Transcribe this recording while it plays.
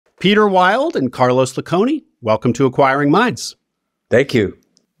Peter Wild and Carlos Laconi, welcome to Acquiring Minds. Thank you.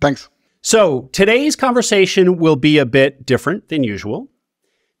 Thanks. So today's conversation will be a bit different than usual.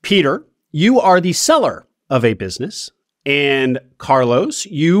 Peter, you are the seller of a business, and Carlos,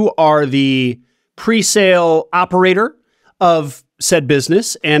 you are the pre-sale operator of said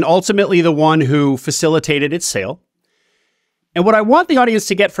business and ultimately the one who facilitated its sale. And what I want the audience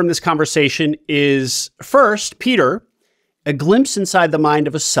to get from this conversation is, first, Peter, a glimpse inside the mind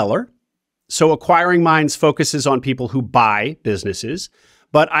of a seller. So Acquiring Minds focuses on people who buy businesses,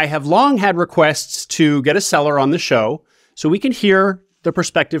 but I have long had requests to get a seller on the show so we can hear the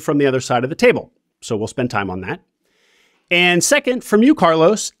perspective from the other side of the table. So we'll spend time on that. And second, from you,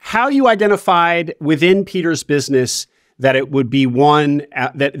 Carlos, how you identified within Peter's business that it would be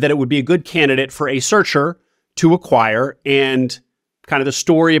that it would be a good candidate for a searcher to acquire, and kind of the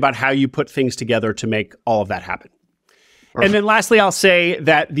story about how you put things together to make all of that happen. Perfect. And then lastly, I'll say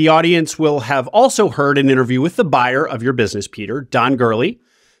that the audience will have also heard an interview with the buyer of your business, Peter, Don Gourley.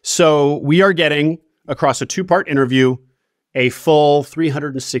 So we are getting, across a two-part interview, a full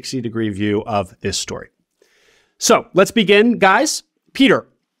 360-degree view of this story. So let's begin, guys. Peter,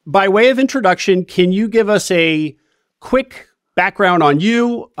 by way of introduction, can you give us a quick background on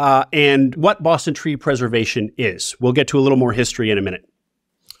you and what Boston tree preservation is? We'll get to a little more history in a minute.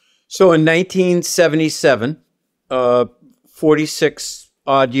 So in 1977, 46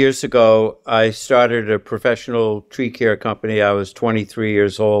 odd years ago, I started a professional tree care company. I was 23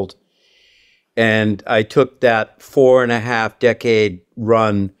 years old. And I took that 4.5 decade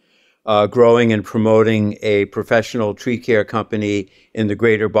run growing and promoting a professional tree care company in the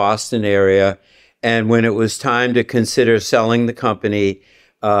greater Boston area. And when it was time to consider selling the company,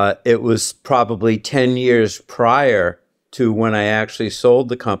 it was probably 10 years prior to when I actually sold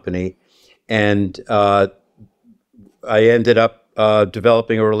the company. And I ended up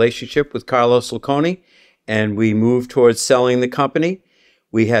developing a relationship with Carlos Laconi, and we moved towards selling the company.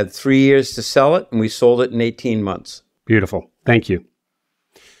 We had 3 years to sell it, and we sold it in 18 months. Beautiful. Thank you.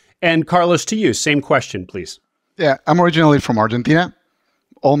 And Carlos, to you, same question, please. Yeah, I'm originally from Argentina.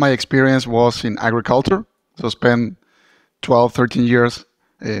 All my experience was in agriculture. So spent 12, 13 years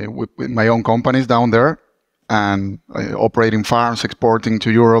with my own companies down there and operating farms, exporting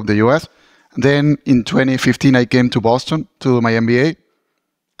to Europe, the US. Then in 2015, I came to Boston to do my MBA.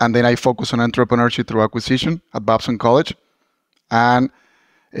 And then I focused on entrepreneurship through acquisition at Babson College. And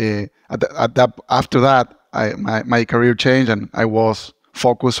after that, my career changed and I was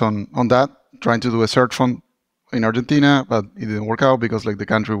focused on that, trying to do a search fund in Argentina, but it didn't work out because the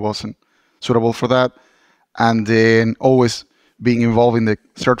country wasn't suitable for that. And then always being involved in the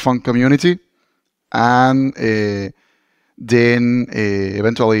search fund community. And then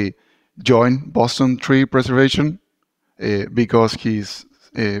eventually joined Boston Tree Preservation because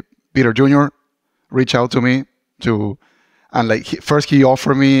Peter Jr. reached out to me first he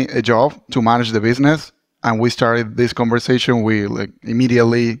offered me a job to manage the business. And we started this conversation. We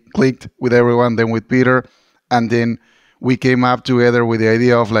immediately clicked with everyone, then with Peter. And then we came up together with the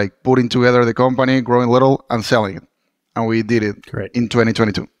idea of putting together the company, growing a little and selling it. And we did it in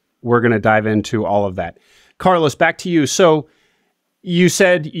 2022. We're going to dive into all of that. Carlos, back to you. So you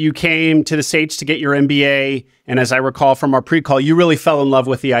said you came to the States to get your MBA. And as I recall from our pre-call, you really fell in love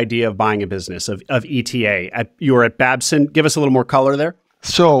with the idea of buying a business, of ETA. You were at Babson. Give us a little more color there.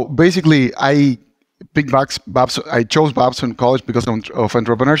 So basically, I chose Babson College because of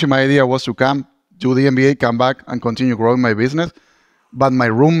entrepreneurship. My idea was to do the MBA, come back, and continue growing my business. But my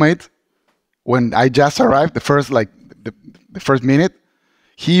roommate, when I just arrived, the first minute,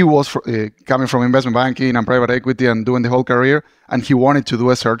 he was coming from investment banking and private equity and doing the whole career, and he wanted to do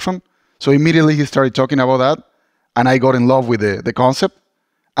a search fund. So immediately he started talking about that, and I got in love with the concept.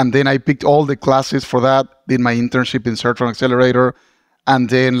 And then I picked all the classes for that, did my internship in Search Fund Accelerator, and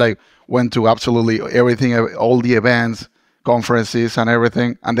then went to absolutely everything, all the events, conferences, and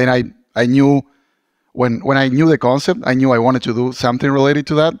everything. And then I knew. When I knew the concept, I knew I wanted to do something related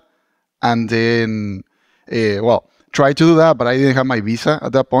to that. And then, tried to do that, but I didn't have my visa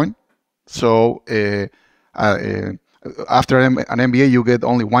at that point. So after an MBA, you get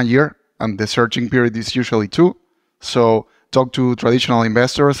only 1 year, and the searching period is usually 2. So talk to traditional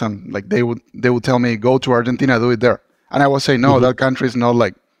investors, and they would tell me, go to Argentina, do it there. And I would say, no, that country is not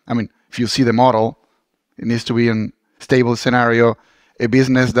if you see the model, it needs to be in stable scenario. A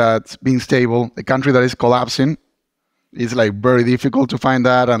business that's being stable, a country that is collapsing, is very difficult to find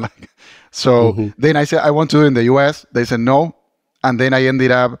that. And then I said, I want to do it in the US. They said no. And then I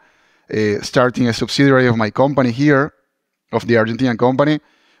ended up starting a subsidiary of my company here, of the Argentinian company,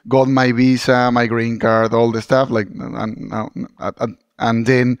 got my visa, my green card, all the stuff. And And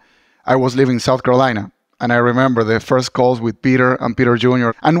then I was living in South Carolina. And I remember the first calls with Peter and Peter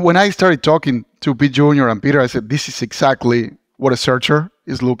Jr. And when I started talking to Pete Jr. and Peter, I said, this is exactly what a searcher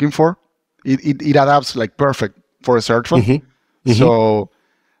is looking for. It adapts like perfect for a search firm. So,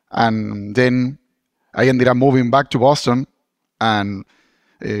 and then I ended up moving back to Boston and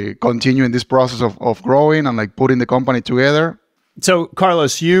continuing this process of growing and like putting the company together. So,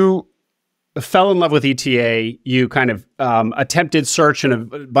 Carlos, you fell in love with ETA. You kind of attempted search in a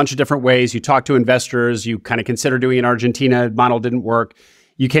bunch of different ways. You talked to investors. You kind of considered doing in Argentina. Model didn't work.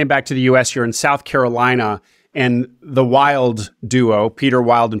 You came back to the U.S. You're in South Carolina, and the Wild duo, Peter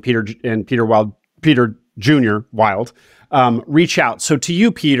Wild and Peter Jr. Wild, reach out. So to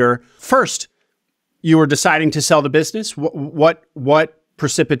you, Peter, first, you were deciding to sell the business. What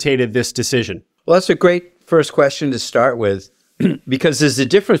precipitated this decision? Well, that's a great first question to start with, because there's a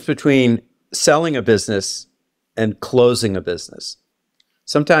difference between selling a business and closing a business.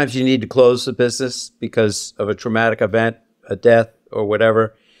 Sometimes you need to close the business because of a traumatic event, a death or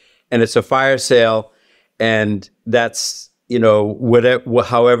whatever, and it's a fire sale, and that's, whatever,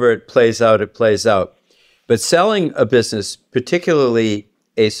 however it plays out, it plays out. But selling a business, particularly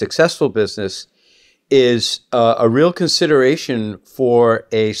a successful business, is a real consideration for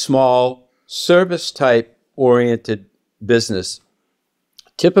a small service type oriented business.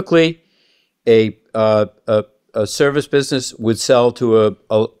 Typically, a service business would sell to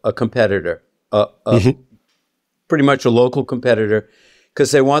a competitor, pretty much a local competitor,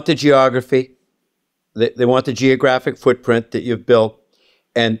 because they want the geography, they want the geographic footprint that you've built,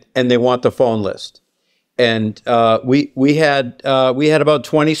 and they want the phone list. And we had about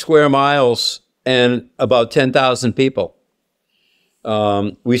 20 square miles and about 10,000 people.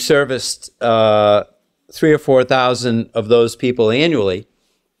 We serviced 3,000 or 4,000 of those people annually.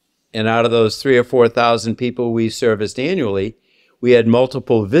 And out of those 3,000 or 4,000 people we serviced annually, we had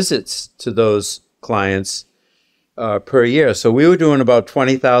multiple visits to those clients per year. So we were doing about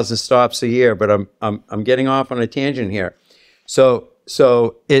 20,000 stops a year. But I'm getting off on a tangent here. So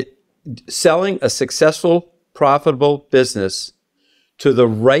selling a successful, profitable business to the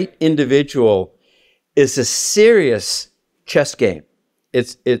right individual is a serious chess game.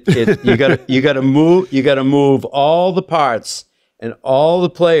 You gotta move all the parts and all the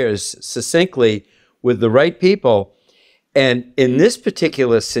players succinctly with the right people. And in this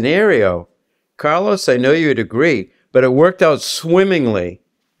particular scenario, Carlos, I know you'd agree, but it worked out swimmingly,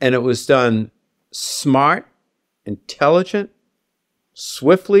 and it was done smart, intelligent,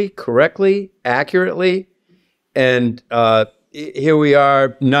 swiftly, correctly, accurately. And here we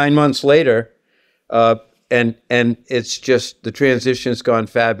are 9 months later, and it's just, the transition's gone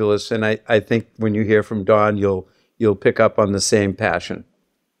fabulous. And I think when you hear from Don, you'll pick up on the same passion.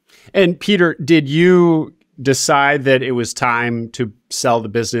 And Peter, did you decide that it was time to sell the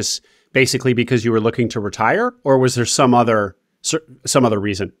business basically because you were looking to retire, or was there some other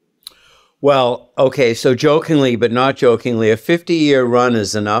reason? Well, okay, so jokingly, but not jokingly, a 50-year run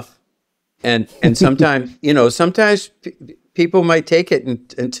is enough. And sometimes, sometimes people might take it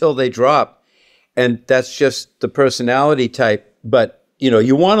until they drop. And that's just the personality type. But,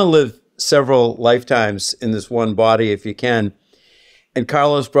 you want to live several lifetimes in this one body if you can. And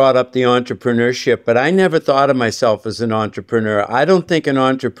Carlos brought up the entrepreneurship, but I never thought of myself as an entrepreneur. I don't think an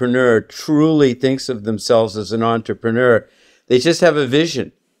entrepreneur truly thinks of themselves as an entrepreneur. They just have a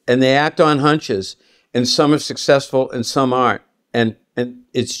vision and they act on hunches, and some are successful and some aren't. And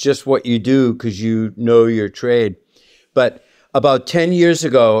it's just what you do because you know your trade. But about 10 years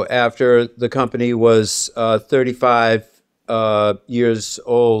ago, after the company was 35 years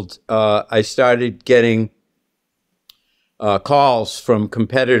old, I started getting calls from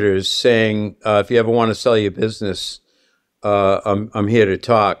competitors saying, if you ever want to sell your business, I'm here to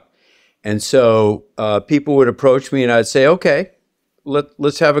talk. And so people would approach me and I'd say, okay,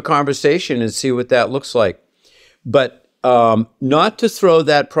 let's have a conversation and see what that looks like. But not to throw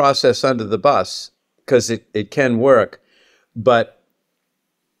that process under the bus, because it can work. But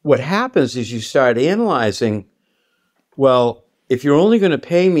what happens is you start analyzing, well, if you're only going to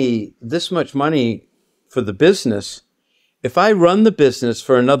pay me this much money for the business, if I run the business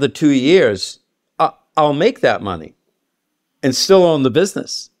for another 2 years, I'll make that money and still own the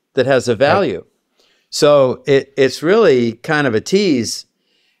business that has a value. Right. So it's really kind of a tease.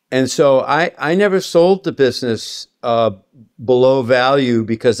 And so I never sold the business below value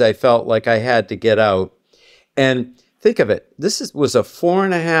because I felt like I had to get out. And think of it, was a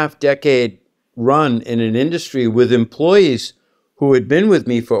 4.5 decade run in an industry with employees who had been with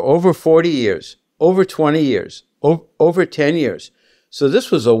me for over 40 years, over 20 years, over 10 years. So this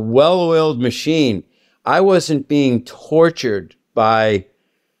was a well-oiled machine. I wasn't being tortured by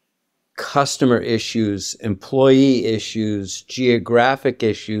customer issues, employee issues, geographic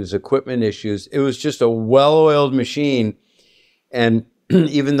issues, equipment issues. It was just a well-oiled machine. And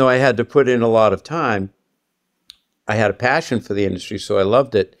even though I had to put in a lot of time, I had a passion for the industry, so I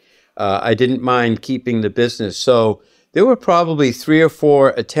loved it. I didn't mind keeping the business. So there were probably 3 or 4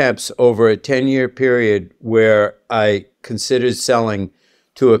 attempts over a 10-year period where I considered selling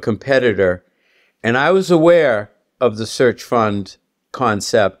to a competitor. And I was aware of the search fund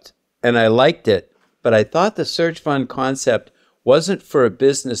concept, and I liked it. But I thought the search fund concept wasn't for a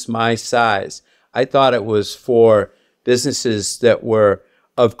business my size. I thought it was for businesses that were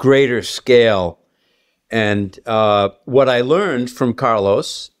of greater scale. And what I learned from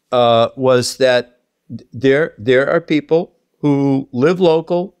Carlos was that there are people who live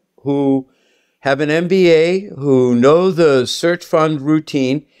local, who have an MBA, who know the search fund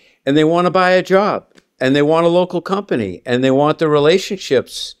routine, and they want to buy a job, and they want a local company, and they want the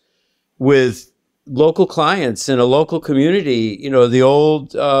relationships with local clients in a local community, you know, the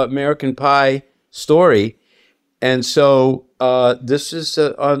old American Pie story. And so this is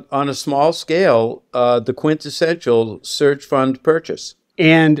on a small scale, the quintessential search fund purchase.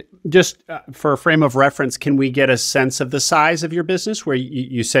 And just for a frame of reference, can we get a sense of the size of your business where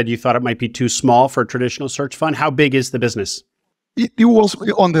you said you thought it might be too small for a traditional search fund? How big is the business? It was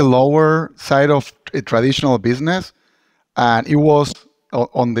on the lower side of a traditional business, and it was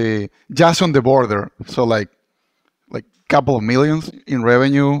just on the border. So like couple of millions in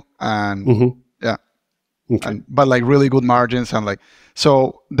revenue, and yeah. Okay. But like really good margins, and like,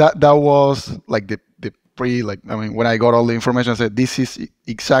 so that was like the when I got all the information, I said, this is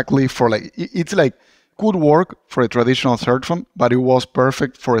exactly for like, it's like could work for a traditional search fund, but it was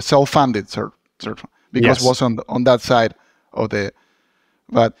perfect for a self-funded search fund because it was on that side of the,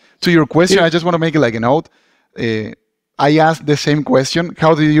 but to your question, I just want to make it like a note. I asked the same question.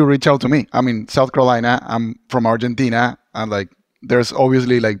 How did you reach out to me? I'm in South Carolina. I'm from Argentina. And like, there's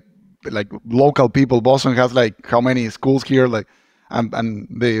obviously like local people. Boston has like how many schools here, like, and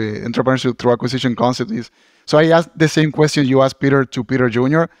the entrepreneurship through acquisition concept is. So I asked the same question you asked Peter to Peter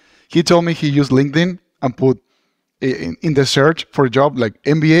Jr. He told me he used LinkedIn and put in the search for a job like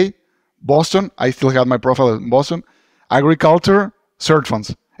MBA, Boston. I still had my profile in Boston, agriculture, search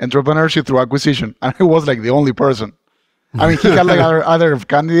funds, entrepreneurship through acquisition. And I was like the only person. I mean, he had like other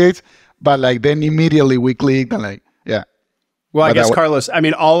candidates, but like then immediately we clicked and like, yeah. Well, I guess, Carlos, I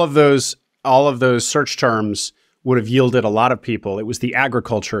mean, all of those search terms would have yielded a lot of people. It was the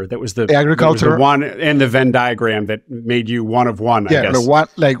agriculture that was the one and the Venn diagram that made you one of one. Yeah, I guess.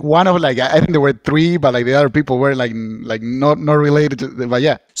 one of I think there were 3, but like the other people were like not related to. But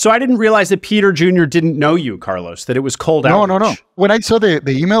yeah. So I didn't realize that Peter Jr. didn't know you, Carlos. That it was cold outreach. No. When I saw the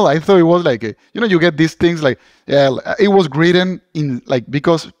email, I thought it was like you get these things like it was written in like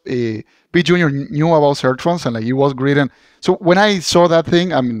because Pete Jr. knew about search funds and like it was written. So when I saw that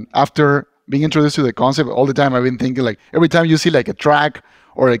thing, I mean after being introduced to the concept all the time, I've been thinking like every time you see like a track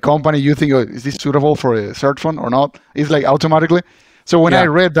or a company, you think, oh, is this suitable for a search fund or not? It's like automatically. So when I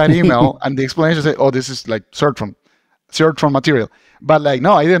read that email and the explanation said, oh, this is like search fund material. But like,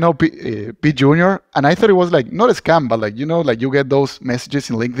 no, I didn't know Pete Jr. And I thought it was like not a scam, but like, like you get those messages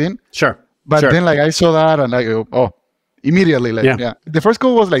in LinkedIn. Sure. But then like I saw that and I go, oh, immediately. Like, yeah. The first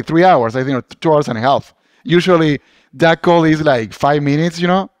call was like 3 hours, I think, or 2 hours and a half. Usually that call is like 5 minutes,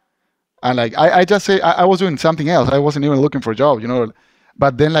 And like I just say I was doing something else. I wasn't even looking for a job,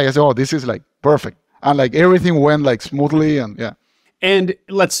 But then like I said, oh, this is like perfect, and like everything went like smoothly, and yeah. And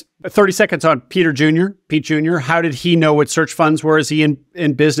let's 30 seconds on Pete Jr. How did he know what search funds were? Is he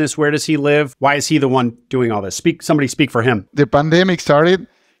in business? Where does he live? Why is he the one doing all this? Somebody speak for him. The pandemic started.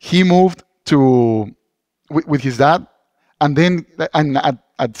 He moved with his dad, and then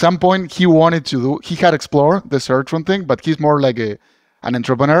at some point he had explored the search fund thing, but he's more like an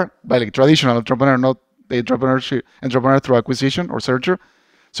entrepreneur, but like traditional entrepreneur, not the entrepreneur through acquisition or searcher.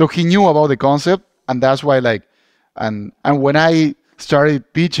 So he knew about the concept, and that's why and when I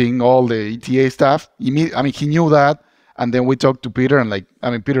started pitching all the ETA stuff, he knew that, and then we talked to Peter,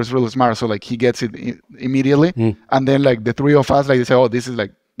 and Peter's really smart, so like he gets it immediately, and then like the 3 of us they say, oh, this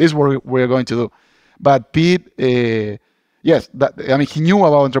is what we're going to do. But Pete, yes, he knew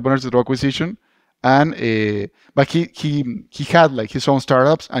about entrepreneurs through acquisition. And but he had like his own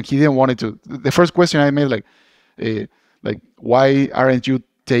startups, and he didn't want it to. The first question I made like why aren't you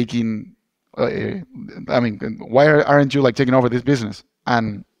taking? Why aren't you like taking over this business?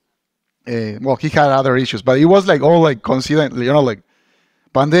 And well, he had other issues, but it was like all like considered, like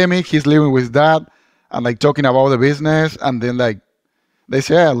pandemic. He's living with that, and like talking about the business, and then like they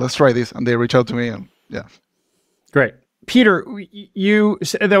say, yeah, let's try this, and they reach out to me, and yeah, great. Peter,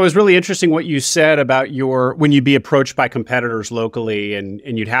 that was really interesting what you said about when you'd be approached by competitors locally and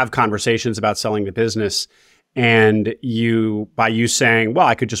you'd have conversations about selling the business, and by you saying, well,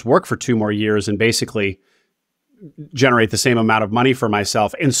 I could just work for 2 more years and basically generate the same amount of money for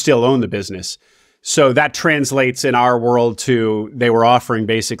myself and still own the business. So that translates in our world to they were offering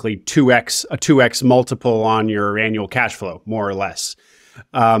basically a 2x multiple on your annual cash flow, more or less.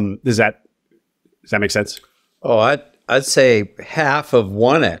 Does that make sense? Oh, I'd say half of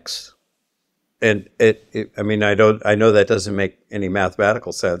 1x. And I know that doesn't make any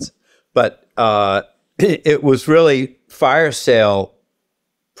mathematical sense, but it was really fire sale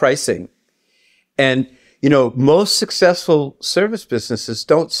pricing. And, most successful service businesses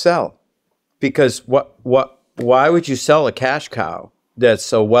don't sell, because why would you sell a cash cow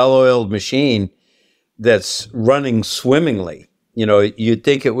that's a well-oiled machine that's running swimmingly? You'd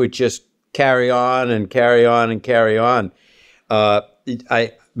think it would just carry on and carry on and carry on.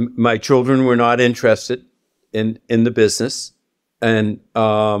 My children were not interested in the business, and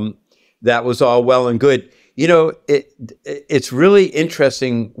that was all well and good. It's really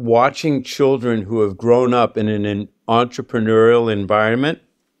interesting watching children who have grown up in an entrepreneurial environment,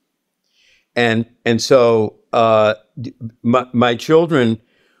 and so my children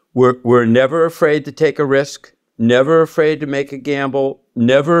were never afraid to take a risk, never afraid to make a gamble,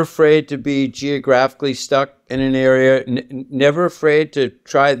 never afraid to be geographically stuck in an area, never afraid to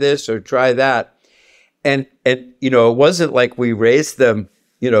try this or try that. And it wasn't like we raised them,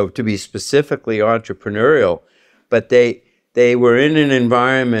 to be specifically entrepreneurial, but they were in an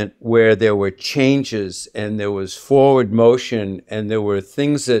environment where there were changes and there was forward motion and there were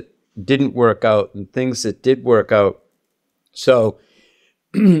things that didn't work out and things that did work out. So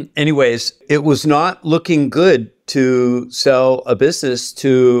anyways, it was not looking good to sell a business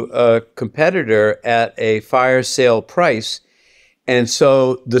to a competitor at a fire sale price. And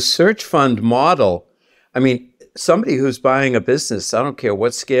so the search fund model, somebody who's buying a business, I don't care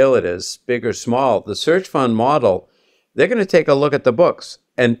what scale it is, big or small, the search fund model, they're going to take a look at the books,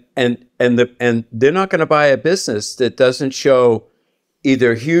 and they're not going to buy a business that doesn't show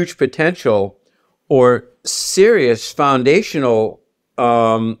either huge potential or serious foundational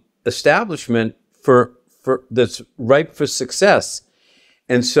establishment for that's ripe for success.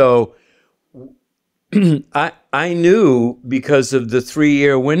 And so I knew, because of the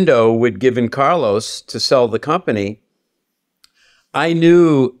 3-year window we'd given Carlos to sell the company, I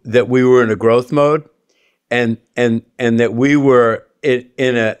knew that we were in a growth mode, and that we were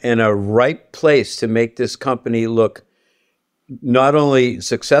in a ripe place to make this company look not only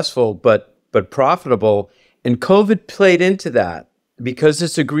successful but profitable. And COVID played into that, because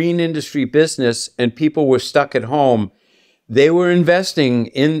it's a green industry business and people were stuck at home. They were investing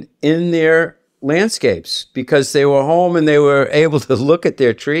in their landscapes because they were home and they were able to look at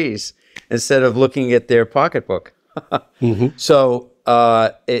their trees instead of looking at their pocketbook. Mm-hmm. So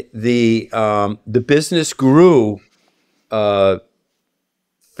the business grew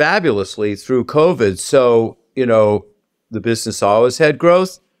fabulously through COVID. So, the business always had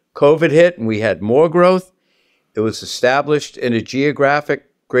growth. COVID hit and we had more growth. It was established in a geographic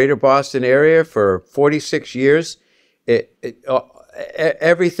greater Boston area for 46 years.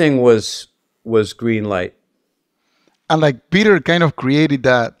 Everything was green light. And Peter kind of created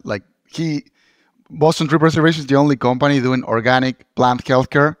that, Boston Tree Preservation is the only company doing organic plant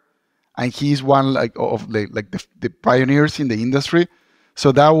healthcare, and he's one of the pioneers in the industry.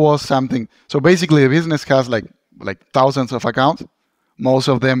 So that was something. So basically, the business has thousands of accounts, most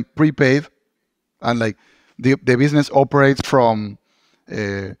of them prepaid, and the business operates from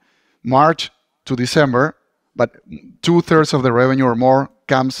March to December, but 2/3 of the revenue or more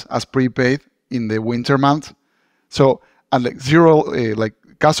comes as prepaid in the winter months. So, and zero,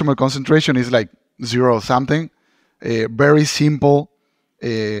 customer concentration is 0 something, very simple.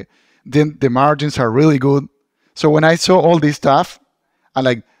 Then the margins are really good. So when I saw all this stuff,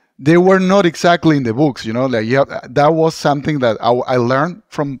 and they were not exactly in the books, that was something that I learned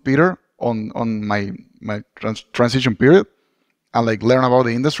from Peter on my transition period, and learn about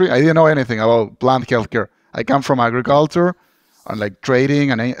the industry. I didn't know anything about plant healthcare. I come from agriculture and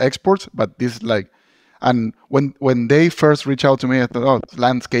trading and exports, but this and when they first reached out to me, I thought, oh, it's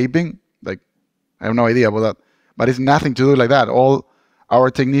landscaping. I have no idea about that, but it's nothing to do like that. All our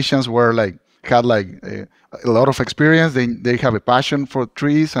technicians were had a lot of experience. They have a passion for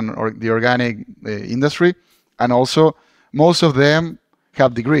trees and the organic industry, and also most of them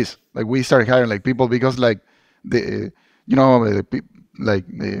have degrees. We started hiring people because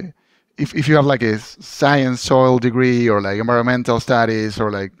if you have a science soil degree or environmental studies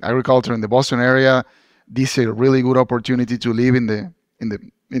or agriculture in the Boston area, this is a really good opportunity to live in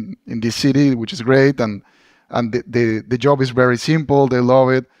this city, which is great, and the job is very simple. They love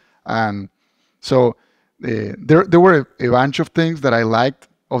it, and so there were a bunch of things that I liked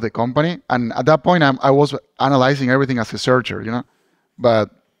of the company, and at that point I was analyzing everything as a searcher, but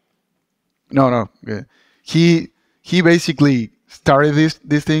no, he basically started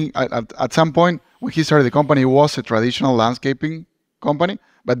this thing at some point. When he started the company, it was a traditional landscaping company,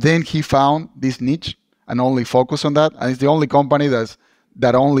 but then he found this niche and only focus on that, and it's the only company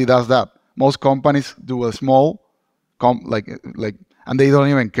that only does that. Most companies do a small and they don't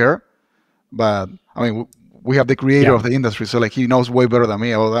even care. But I mean, we have the creator of the industry, so he knows way better than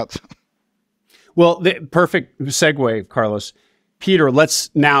me about that. Well, the perfect segue, Carlos. Peter, let's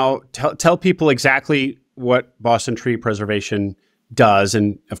now tell people exactly what Boston Tree Preservation does,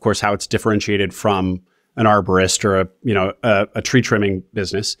 and of course how it's differentiated from an arborist or a tree trimming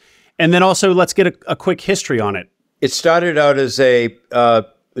business. And then also let's get a quick history on it. It started out as a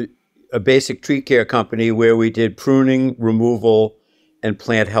basic tree care company where we did pruning, removal, and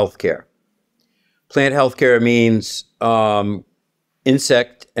plant health care. Plant health care means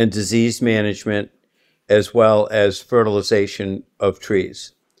insect and disease management, as well as fertilization of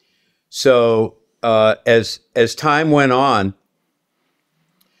trees. So as time went on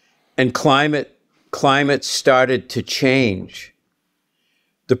and climate started to change,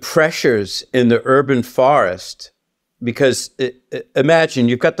 the pressures in the urban forest, because imagine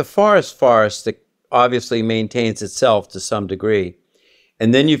you've got the forest that obviously maintains itself to some degree.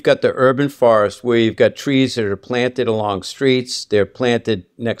 And then you've got the urban forest where you've got trees that are planted along streets, they're planted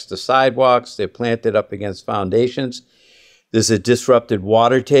next to sidewalks, they're planted up against foundations. There's a disrupted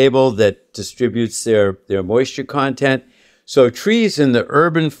water table that distributes their moisture content. So trees in the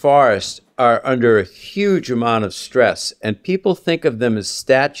urban forest are under a huge amount of stress, and people think of them as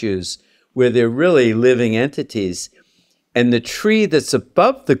statues where they're really living entities. And the tree that's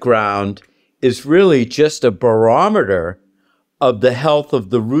above the ground is really just a barometer of the health of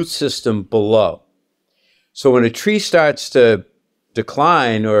the root system below. So when a tree starts to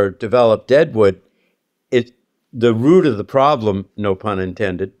decline or develop deadwood, the root of the problem, no pun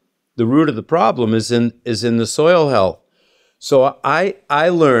intended, the root of the problem is in the soil health. So I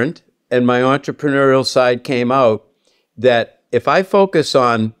learned, and my entrepreneurial side came out, that if I focus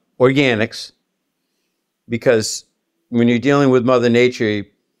on organics, because when you're dealing with Mother Nature,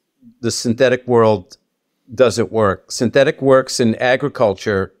 the synthetic world doesn't work. Synthetic works in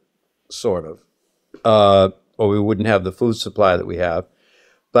agriculture, sort of, or we wouldn't have the food supply that we have.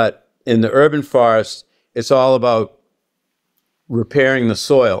 But in the urban forest, it's all about repairing the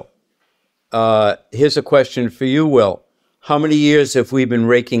soil. Here's a question for you, Will. How many years have we been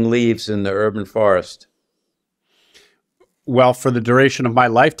raking leaves in the urban forest? Well, for the duration of my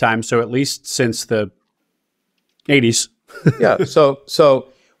lifetime, so at least since the 80s. Yeah, so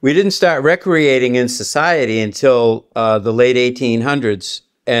we didn't start recreating in society until the late 1800s.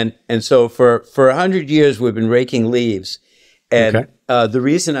 And so for 100 years, we've been raking leaves. And the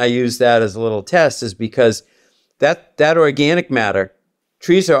reason I use that as a little test is because that organic matter,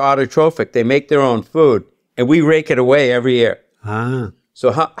 trees are autotrophic. They make their own food, and we rake it away every year.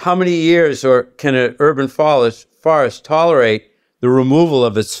 So how many years can an urban forest tolerate the removal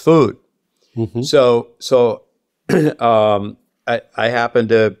of its food? Mm-hmm. So I happened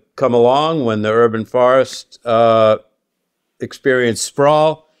to come along when the urban forest experienced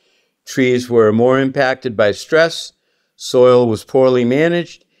sprawl. Trees were more impacted by stress. Soil was poorly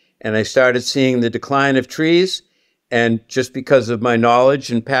managed, and I started seeing the decline of trees. And just because of my knowledge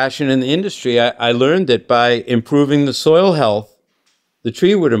and passion in the industry, I learned that by improving the soil health, the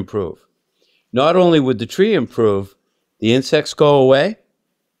tree would improve. Not only would the tree improve, the insects go away,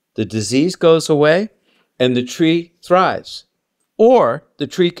 the disease goes away, and the tree thrives. Or the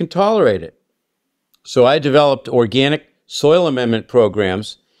tree can tolerate it. So I developed organic soil amendment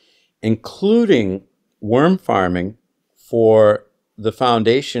programs, including worm farming, for the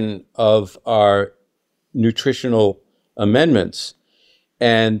foundation of our nutritional amendments.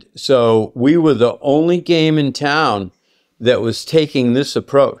 And so we were the only game in town that was taking this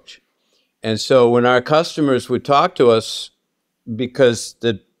approach. And so when our customers would talk to us because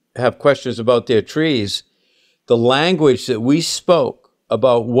they have questions about their trees, the language that we spoke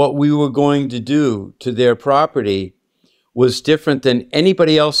about what we were going to do to their property was different than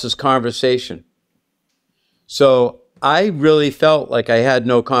anybody else's conversation. So I really felt like I had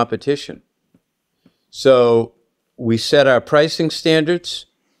no competition. So we set our pricing standards.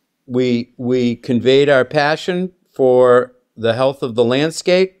 We conveyed our passion for the health of the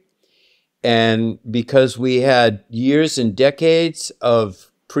landscape. And because we had years and decades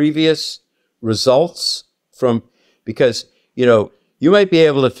of previous results from, because, you know, you might be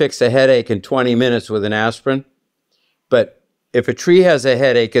able to fix a headache in 20 minutes with an aspirin, but if a tree has a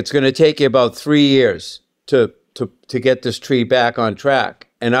headache, it's going to take you about 3 years to get this tree back on track.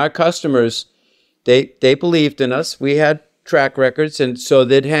 And our customers, they believed in us. We had track records, and so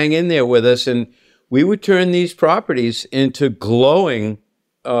they'd hang in there with us, and we would turn these properties into glowing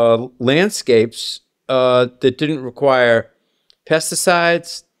landscapes that didn't require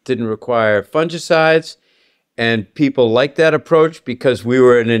pesticides, didn't require fungicides, and people liked that approach because we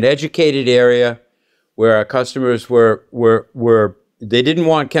were in an educated area where our customers were they didn't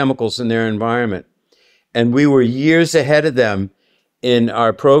want chemicals in their environment. And we were years ahead of them in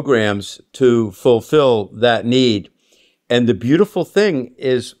our programs to fulfill that need. And the beautiful thing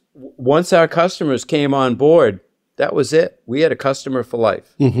is, once our customers came on board, that was it. We had a customer for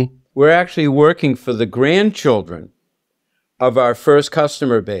life. Mm-hmm. We're actually working for the grandchildren of our first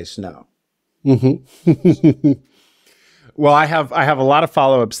customer base now. Mm-hmm. Well, I have a lot of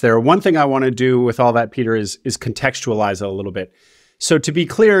follow-ups there. One thing I want to do with all that, Peter, is contextualize it a little bit. So to be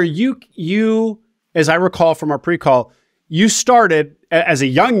clear, you, as I recall from our pre-call, you started as a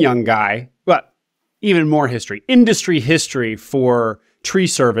young guy, but even more history. Industry history for tree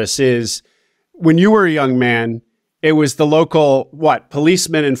service is, when you were a young man, it was the local,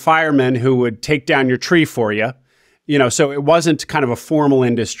 policemen and firemen who would take down your tree for you. You know, so it wasn't kind of a formal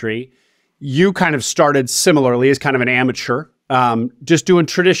industry. You kind of started similarly as kind of an amateur, just doing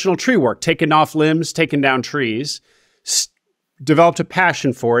traditional tree work, taking off limbs, taking down trees, developed a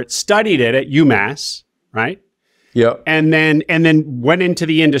passion for it, studied it at UMass, right? Yeah. And then went into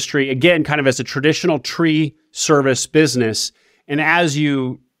the industry, again, kind of as a traditional tree service business. And as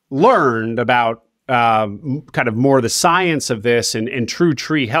you learned about kind of more the science of this and true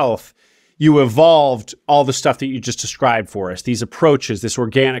tree health, you evolved all the stuff that you just described for us, these approaches, this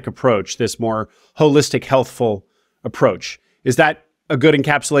organic approach, this more holistic, healthful approach. Is that a good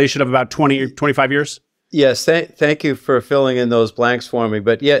encapsulation of about 20 or 25 years? Yes, thank you for filling in those blanks for me.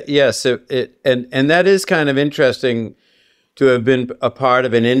 But yes, and that is kind of interesting to have been a part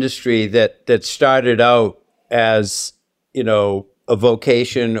of an industry that started out as, you know, a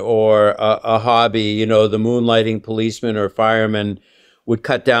vocation or a hobby. You know, the moonlighting policeman or fireman would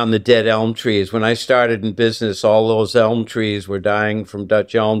cut down the dead elm trees. When I started in business, all those elm trees were dying from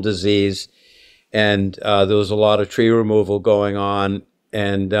Dutch elm disease, and there was a lot of tree removal going on.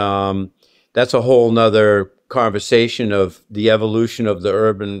 And that's a whole nother conversation of the evolution of the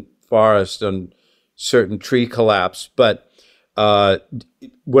urban forest and certain tree collapse. But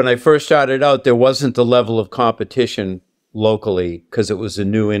when I first started out, there wasn't the level of competition locally because it was a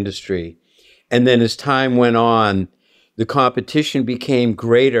new industry. And then as time went on, the competition became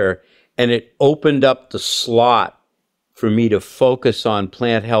greater, and it opened up the slot for me to focus on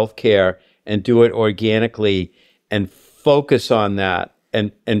plant health care and do it organically and focus on that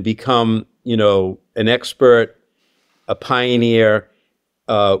and become, you know, an expert, a pioneer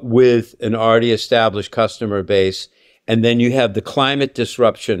with an already established customer base. And then you have the climate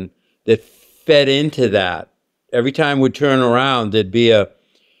disruption that fed into that. Every time we turn around, there'd be a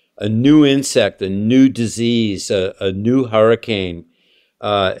new insect, a new disease, a new hurricane.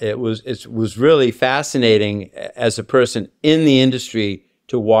 It was really fascinating as a person in the industry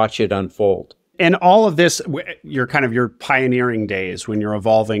to watch it unfold. And all of this, your pioneering days when you're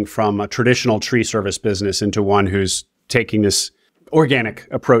evolving from a traditional tree service business into one who's taking this organic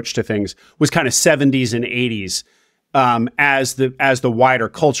approach to things, was kind of 70s and 80s. As the wider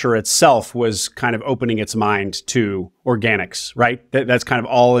culture itself was kind of opening its mind to organics, right? That's kind of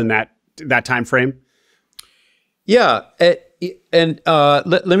all in that time frame. Yeah, and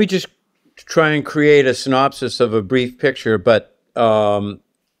let me just try and create a synopsis of a brief picture. But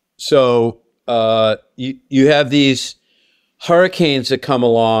so you have these hurricanes that come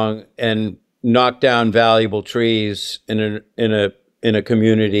along and knock down valuable trees in a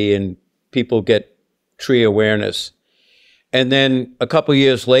community, and people get tree awareness. And then a couple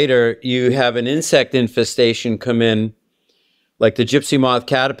years later, you have an insect infestation come in, like the gypsy moth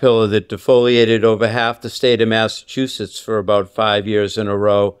caterpillar that defoliated over half the state of Massachusetts for about 5 years in a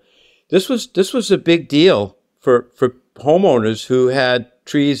row. This was a big deal for homeowners who had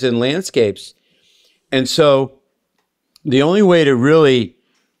trees and landscapes. And so the only way to really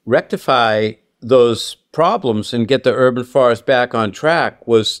rectify those problems and get the urban forest back on track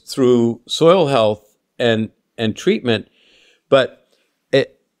was through soil health and treatment. But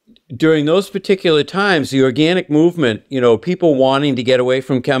during those particular times, the organic movement, you know, people wanting to get away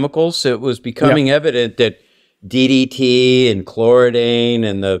from chemicals, it was becoming evident that DDT and chloridane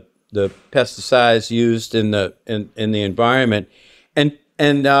and the pesticides used in the environment, and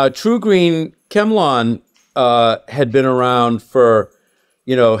True Green ChemLawn had been around for,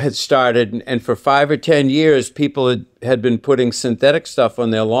 had started, and for 5 or 10 years, people had been putting synthetic stuff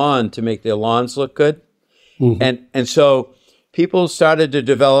on their lawn to make their lawns look good. Mm-hmm. And so people started to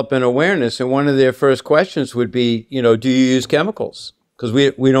develop an awareness, and one of their first questions would be, do you use chemicals? Because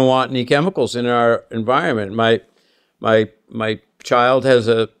we don't want any chemicals in our environment. My child has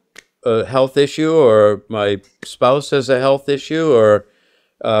a health issue, or my spouse has a health issue, or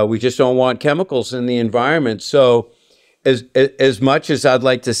we just don't want chemicals in the environment. So as much as I'd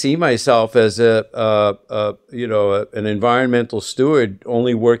like to see myself as an environmental steward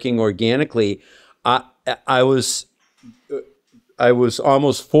only working organically, I was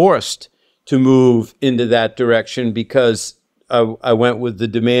almost forced to move into that direction because I went with the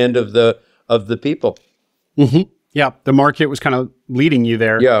demand of the people. Mm-hmm. Yeah, the market was kind of leading you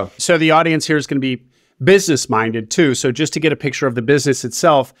there. Yeah. So the audience here is going to be business minded too. So just to get a picture of the business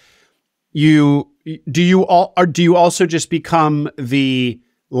itself, do you also just become the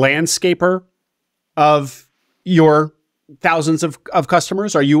landscaper of your thousands of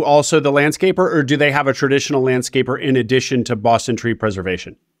customers? Are you also the landscaper, or do they have a traditional landscaper in addition to Boston Tree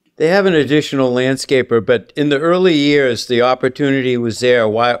Preservation? They have an additional landscaper, but in the early years, the opportunity was there.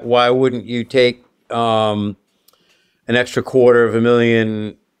 Why wouldn't you take an extra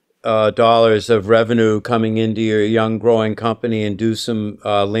 $250,000 of revenue coming into your young growing company and do some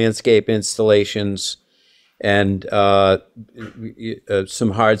landscape installations and some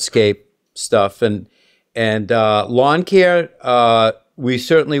hardscape stuff and lawn care? We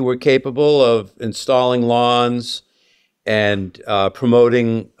certainly were capable of installing lawns and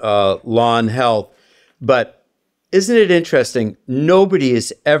promoting lawn health, but isn't it interesting? Nobody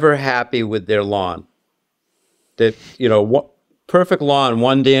is ever happy with their lawn. That, perfect lawn,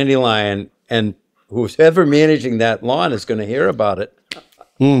 one dandelion, and who's ever managing that lawn is going to hear about it.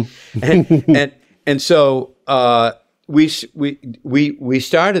 And so we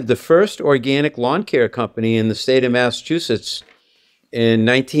started the first organic lawn care company in the state of Massachusetts in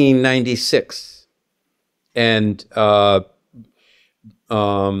 1996, and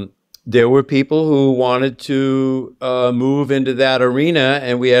there were people who wanted to move into that arena,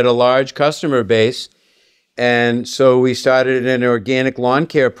 and we had a large customer base. And so we started an organic lawn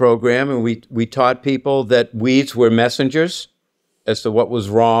care program, and we taught people that weeds were messengers as to what was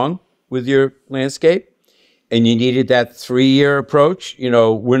wrong with your landscape. And you needed that 3-year approach.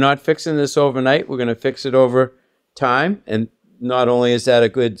 We're not fixing this overnight. We're going to fix it over time. And not only is that a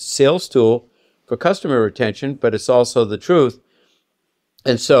good sales tool for customer retention, but it's also the truth.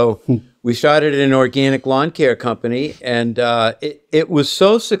 And so we started an organic lawn care company, and it was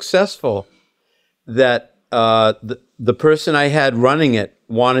so successful that the person I had running it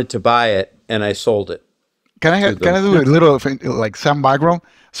wanted to buy it, and I sold it. Can I do a little like some background?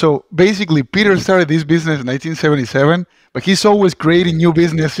 So basically, Peter started this business in 1977, but he's always creating new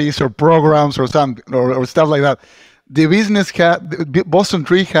businesses or programs or something or stuff like that. The business Boston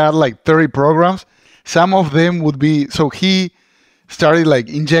Tree had like 30 programs. Some of them would be, so he started like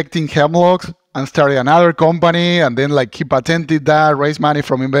injecting hemlocks and started another company, and then like he patented that, raised money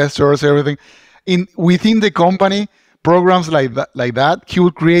from investors, everything. Within the company, programs like that, he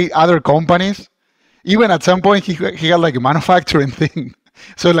would create other companies. Even at some point, he had like a manufacturing thing.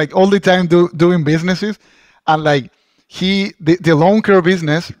 So like all the time doing businesses, and like the lawn care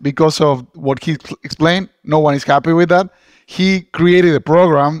business, because of what he explained, no one is happy with that. He created a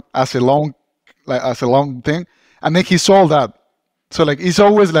program as a long thing, and then he sold that. So like it's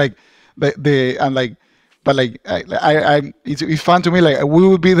always like But like it's fun to me. Like we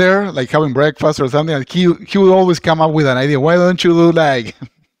would be there, like having breakfast or something. Like he would always come up with an idea. Why don't you do like,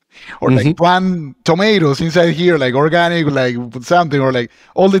 or like plant tomatoes inside here, like organic, like something, or like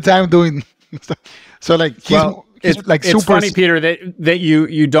all the time doing stuff. So like he's like super. It's funny, Peter, that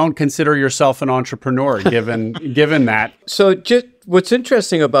you don't consider yourself an entrepreneur, given that. So just what's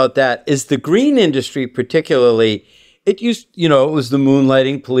interesting about that is the green industry, particularly. It used, it was the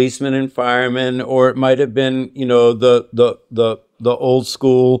moonlighting policeman and fireman, or it might have been, the old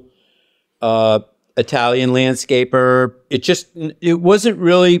school Italian landscaper. It wasn't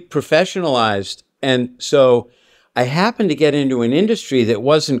really professionalized. And so I happened to get into an industry that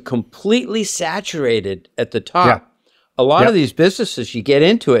wasn't completely saturated at the top. Yeah. A lot of these businesses, you get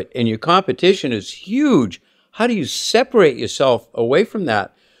into it and your competition is huge. How do you separate yourself away from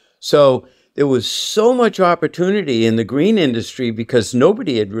that? So there was so much opportunity in the green industry because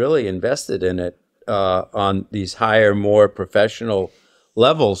nobody had really invested in it on these higher, more professional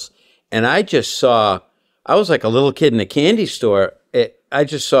levels. And I just saw, I was like a little kid in a candy store. I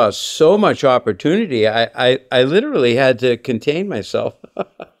just saw so much opportunity. I literally had to contain myself.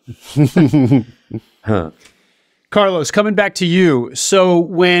 Carlos, coming back to you. So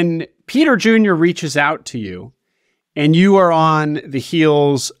when Peter Jr. reaches out to you and you are on the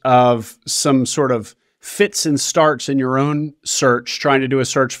heels of some sort of fits and starts in your own search, trying to do a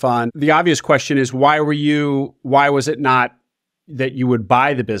search fund, the obvious question is, why was it not that you would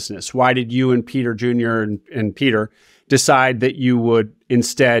buy the business? Why did you and Peter Jr. and Peter decide that you would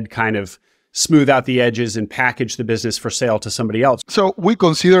instead kind of smooth out the edges and package the business for sale to somebody else? So we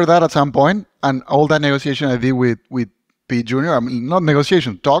considered that at some point, and all that negotiation I did with Pete Jr., I mean, not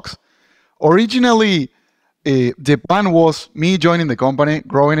negotiation, talks. Originally, the plan was me joining the company,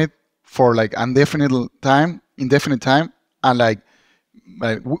 growing it for like indefinite time, and like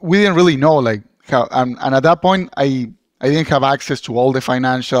we didn't really know like how. And at that point, I didn't have access to all the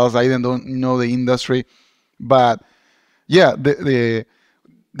financials. I didn't know the industry, but yeah, the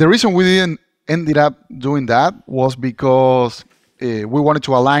reason we didn't ended up doing that was because we wanted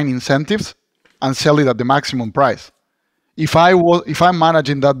to align incentives and sell it at the maximum price. If I'm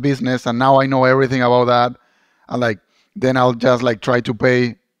managing that business and now I know everything about that, and like then I'll just like try to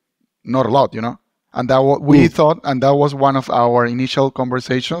pay not a lot, you know. And that what we thought, and that was one of our initial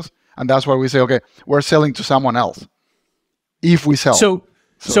conversations, and that's why we say, okay, we're selling to someone else if we sell. So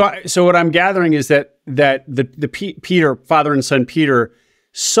what I'm gathering is that the Peter, father and son Peter,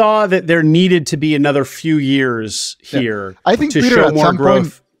 saw that there needed to be another few years here. I think to Peter show more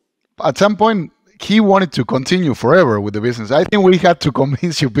growth. At some point, he wanted to continue forever with the business. I think we had to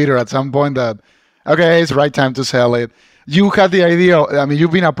convince you, Peter, at some point that, okay, it's the right time to sell it. You had the idea. I mean,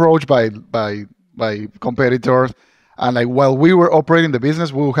 you've been approached by competitors, and like while we were operating the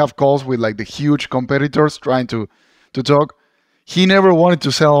business, we would have calls with like the huge competitors trying to talk. He never wanted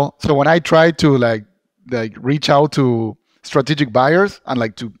to sell. So when I tried to like reach out to strategic buyers and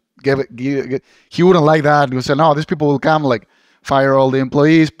like to give, he wouldn't like that. He would say, no, these people will come, like fire all the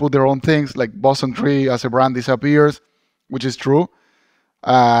employees, put their own things, like Boston Tree as a brand disappears, which is true.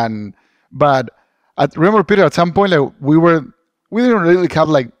 But remember, Peter, at some point, like we didn't really have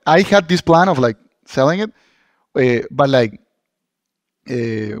like, I had this plan of like selling it, but like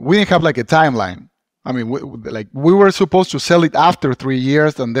we didn't have like a timeline. I mean, we were supposed to sell it after 3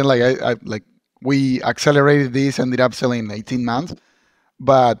 years, and then like we accelerated this, ended up selling in 18 months.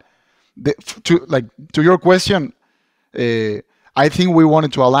 But to your question, I think we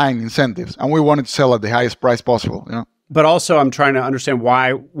wanted to align incentives, and we wanted to sell at the highest price possible, you know. But also, I'm trying to understand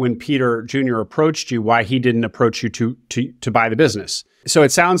why, when Peter Jr. approached you, why he didn't approach you to buy the business. So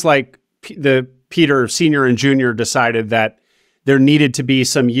it sounds like the Peter Sr. and Jr. decided that there needed to be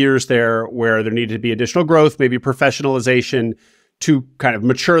some years there where there needed to be additional growth, maybe professionalization, to kind of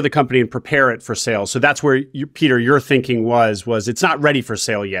mature the company and prepare it for sale. So that's where Peter, your thinking was it's not ready for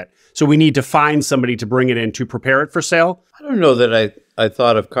sale yet. So we need to find somebody to bring it in to prepare it for sale. I don't know that I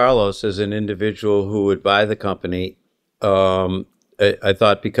thought of Carlos as an individual who would buy the company. I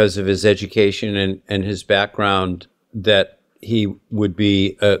thought because of his education and his background that he would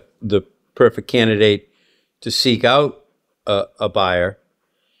be the perfect candidate to seek out a buyer.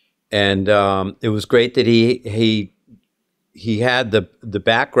 And it was great that he had the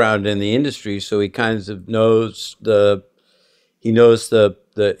background in the industry, so he kind of knows the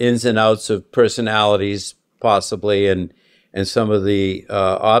ins and outs of personalities, possibly, and some of the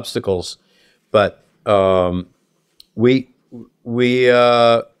obstacles. But I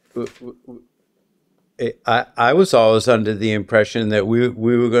was always under the impression that we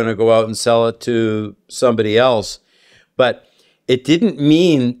were going to go out and sell it to somebody else, but it didn't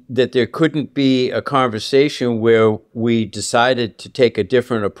mean that there couldn't be a conversation where we decided to take a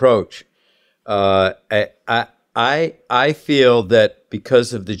different approach. I feel that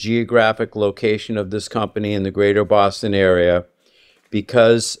because of the geographic location of this company in the greater Boston area,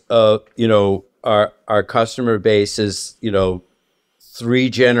 because of, our customer base is, 3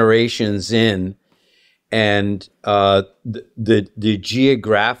 generations in, and the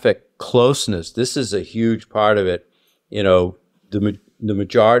geographic closeness, this is a huge part of it. The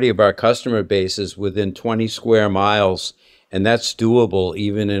majority of our customer base is within 20 square miles, and that's doable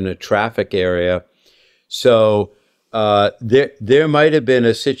even in a traffic area. So there might have been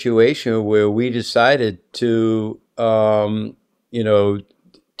a situation where we decided to,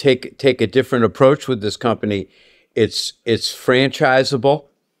 take a different approach with this company. It's franchisable.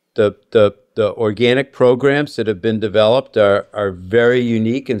 The organic programs that have been developed are very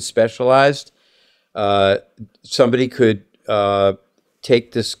unique and specialized. Somebody could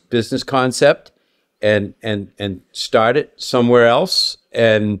take this business concept and start it somewhere else,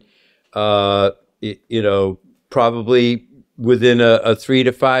 and probably within a 3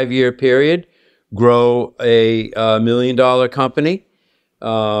 to 5 year period, grow a $1 million company.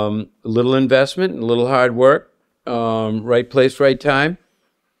 A little investment, a little hard work, right place, right time.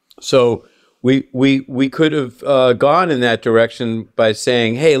 So we could have gone in that direction by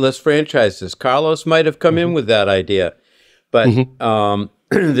saying, hey, let's franchise this. Carlos might have come in with that idea. But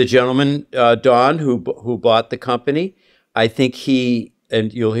the gentleman, Don, who bought the company, I think he,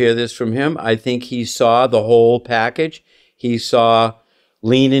 and you'll hear this from him, I think he saw the whole package. He saw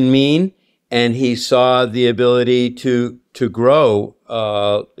lean and mean, and he saw the ability to grow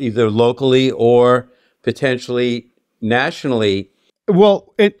either locally or potentially nationally.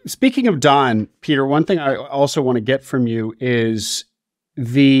 Well, speaking of Don, Peter, one thing I also want to get from you is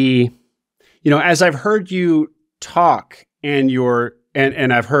as I've heard you talk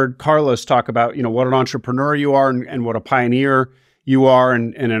and I've heard Carlos talk about, what an entrepreneur you are and what a pioneer you are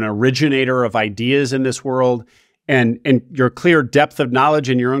and an originator of ideas in this world. And your clear depth of knowledge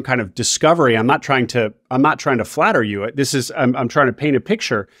and your own kind of discovery. I'm not trying to flatter you. I'm trying to paint a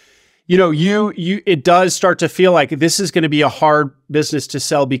picture. It does start to feel like this is going to be a hard business to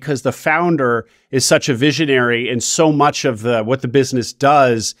sell because the founder is such a visionary and so much of what the business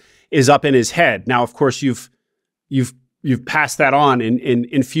does is up in his head. Now, of course, you've passed that on and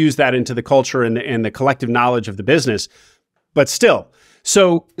infused that into the culture and the collective knowledge of the business. But still,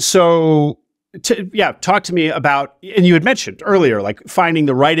 talk to me about, and you had mentioned earlier, like finding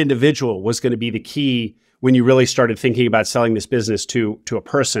the right individual was going to be the key when you really started thinking about selling this business to a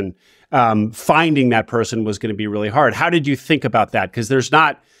person. Finding that person was going to be really hard. How did you think about that? Because there's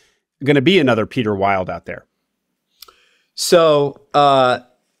not going to be another Peter Wild out there. So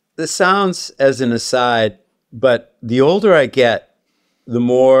this sounds as an aside, but the older I get, the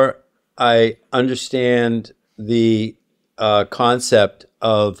more I understand the concept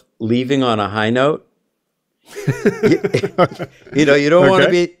of leaving on a high note. You don't want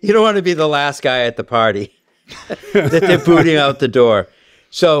to be the last guy at the party that they're booting out the door.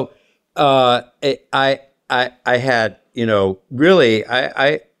 So I had, really,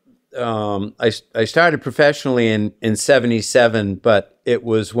 I started professionally in 77, but it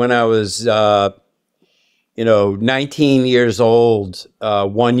was when I was 19 years old,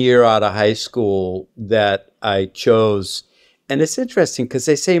 1 year out of high school, that I chose. And it's interesting because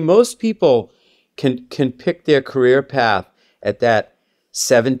they say most people can pick their career path at that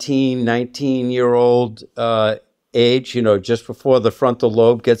 17, 19-year-old age, just before the frontal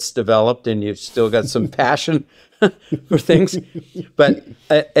lobe gets developed and you've still got some passion for things. But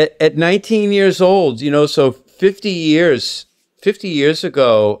at 19 years old, so 50 years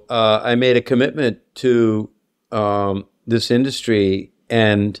ago, I made a commitment to this industry.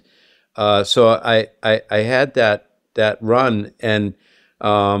 And so I had that run, and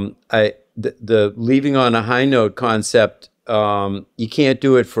the leaving on a high note concept, you can't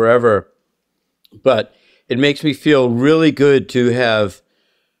do it forever, but it makes me feel really good to have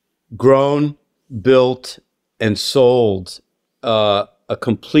grown, built, and sold a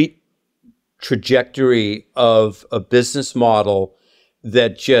complete trajectory of a business model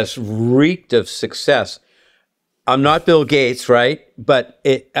that just reeked of success. I'm not Bill Gates, right? But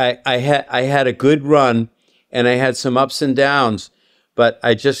I had a good run, and I had some ups and downs, but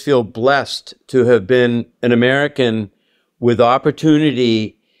I just feel blessed to have been an American with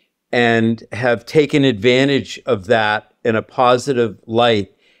opportunity and have taken advantage of that in a positive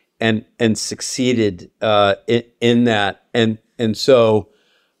light and succeeded in that. And so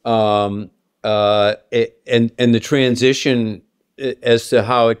the transition as to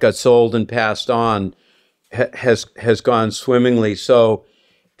how it got sold and passed on has gone swimmingly. So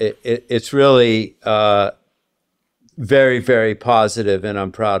it's really very, very positive, and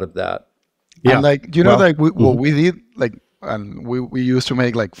I'm proud of that. Yeah. And what we did, and we used to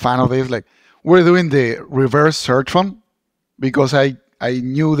make fun of this, we're doing the reverse search fund, because I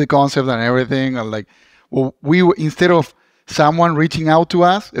knew the concept and everything, and we were, instead of someone reaching out to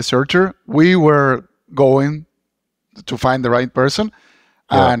us, a searcher, we were going to find the right person.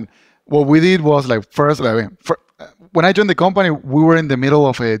 Yeah. And what we did was when I joined the company, we were in the middle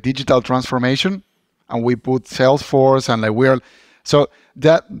of a digital transformation, and we put Salesforce and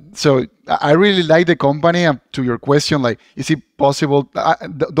so I really like the company. And to your question, is it possible?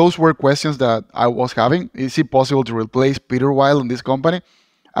 Those were questions that I was having. Is it possible to replace Peter Wild in this company?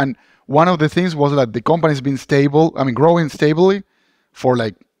 And one of the things was that the company's been growing stably for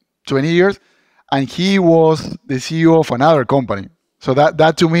 20 years, and he was the CEO of another company. So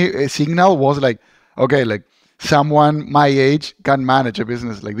that to me, a signal was okay, someone my age can manage a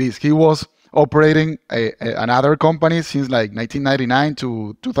business like this. He was operating another company since 1999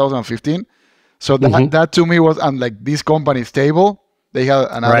 to 2015. So that to me was, and like this company is stable. They had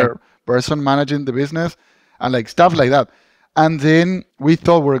another person managing the business and like stuff like that. And then we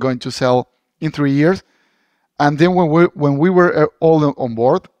thought we were going to sell in 3 years. And then when we were all on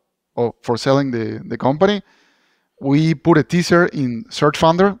board for selling the company, we put a teaser in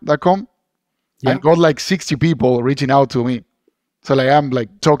searchfunder.com and got like 60 people reaching out to me. So like I'm like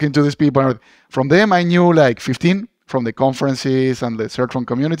talking to these people. And from them, I knew like 15 from the conferences and the search fund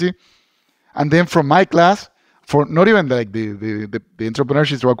community. And then from my class, for not even like the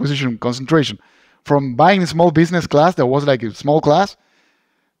entrepreneurship through acquisition concentration, from buying a small business class that was like a small class,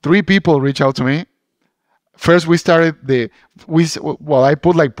 3 people reached out to me. First, we started I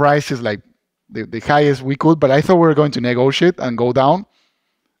put like prices like the highest we could, but I thought we were going to negotiate and go down.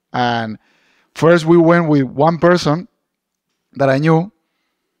 And first, we went with one person that I knew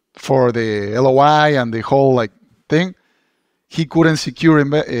for the LOI and the whole like thing. He couldn't secure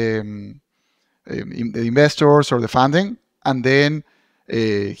the investors or the funding, and then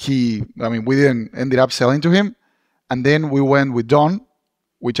we didn't ended up selling to him. And then we went with Don,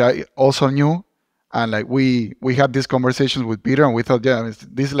 which I also knew, and like we had these conversations with Peter, and we thought, this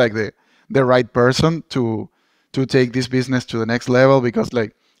is like the right person to take this business to the next level, because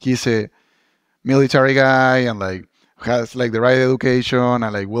like he's a military guy and like has like the right education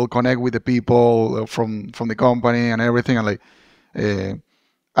and like will connect with the people from the company and everything, and like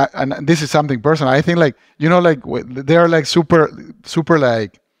and this is something personal. I think like like they are like super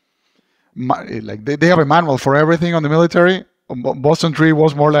like they have a manual for everything on the military. Boston Tree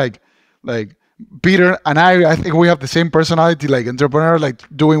was more like Peter and I think we have the same personality, like entrepreneur, like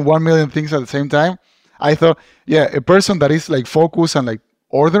doing 1 million things at the same time. I thought, a person that is like focused and like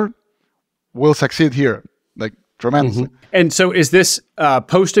ordered will succeed here, like tremendously. And so is this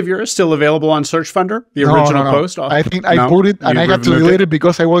post of yours still available on SearchFunder? The original post? I think I put it and I had to delete it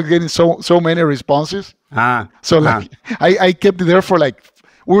because I was getting so many responses. I kept it there for like,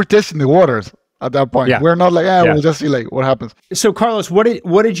 we were testing the waters at that point. We're not like, we'll just see like what happens. So Carlos, what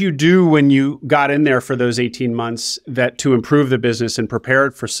did you do when you got in there for those 18 months to improve the business and prepare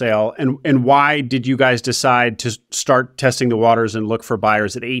it for sale? And why did you guys decide to start testing the waters and look for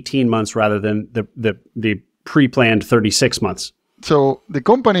buyers at 18 months rather than the pre-planned 36 months? So the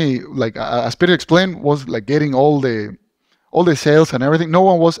company, like as Peter explained, was like getting all the sales and everything. No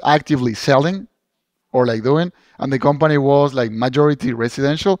one was actively selling or like doing, and the company was like majority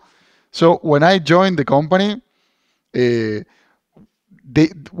residential. So when I joined the company, we're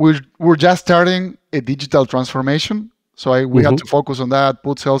just starting a digital transformation. So we had to focus on that,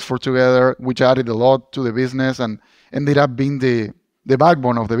 put Salesforce together, which added a lot to the business and ended up being the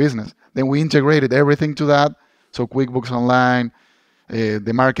backbone of the business. Then we integrated everything to that. So QuickBooks Online,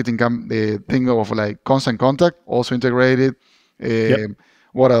 the marketing, the thing of like constant contact, also integrated.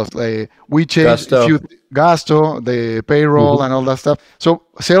 What else? We changed Gasto, the payroll and all that stuff. So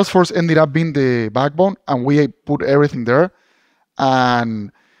Salesforce ended up being the backbone, and we put everything there.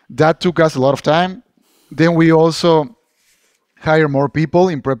 And that took us a lot of time. Then we also hire more people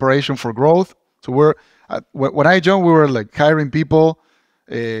in preparation for growth. So when I joined, we were like hiring people,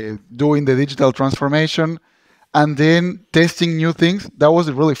 doing the digital transformation, and then testing new things. That was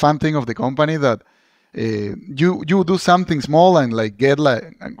a really fun thing of the company, that you do something small and like get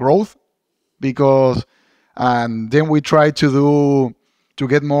like growth, and then we try to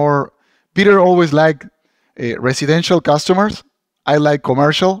get more. Peter always liked residential customers. I like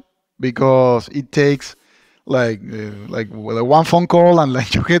commercial because it takes like one phone call and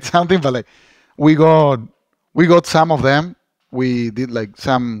like you get something. But like we got some of them. We did like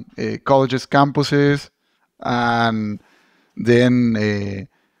some colleges, campuses, and then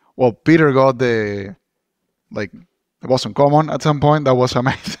Peter got the Boston Common at some point. That was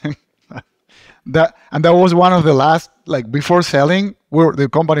amazing. that was one of the last, like before selling, the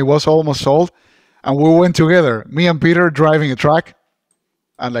company was almost sold, and we went together, me and Peter driving a truck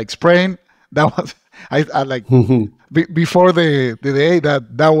and like spraying. That was I like before the day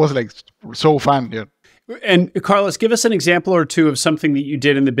that was like so fun. Yeah. And Carlos, give us an example or two of something that you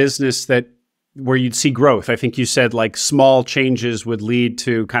did in the business where you'd see growth. I think you said like small changes would lead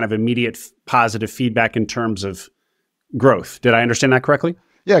to kind of immediate positive feedback in terms of growth. Did I understand that correctly?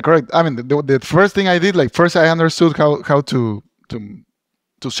 Yeah, correct. I mean, the first thing I did, like first I understood how to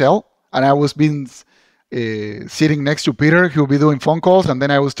sell, and I was sitting next to Peter. He would be doing phone calls, and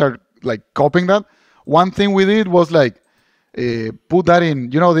then I would start like copying that. One thing we did was like put that in,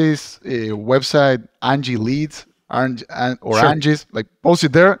 this website, Angie Leads, Angie's, like post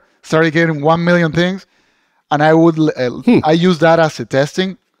it there. Started getting 1 million things, and I would I use that as a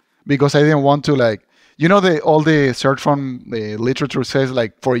testing, because I didn't want to like you know, all the search from the literature says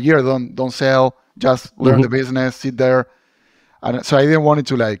like for a year, don't sell, just learn the business, sit there. And so I didn't want it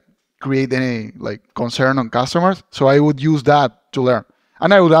to like create any like concern on customers. So I would use that to learn.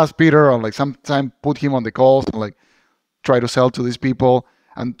 And I would ask Peter, or like sometimes put him on the calls and like try to sell to these people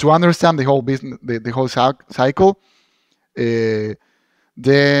and to understand the whole business, the whole cycle.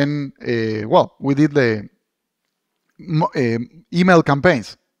 Then, well, we did the email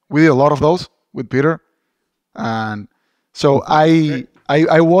campaigns. We did a lot of those with Peter. And so I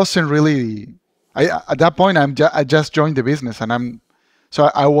wasn't really, at that point, I just joined the business, and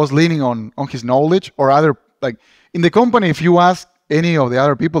I was leaning on his knowledge or other, like in the company, if you ask any of the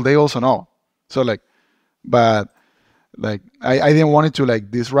other people, they also know. So like, but like, I didn't want it to like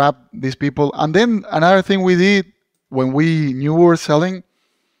disrupt these people. And then another thing we did when we knew we were selling,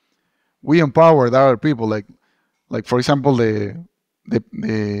 we empowered other people. Like for example,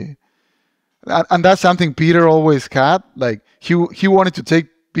 and that's something Peter always had. Like he wanted to take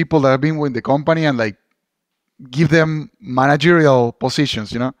people that have been with the company and like give them managerial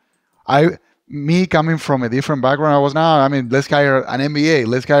positions. You know, me coming from a different background, let's hire an MBA,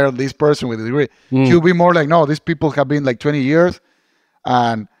 let's hire this person with a degree. He'll be more like, no, these people have been like 20 years,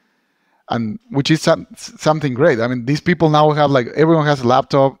 and which is something great. I mean, these people now have like, everyone has a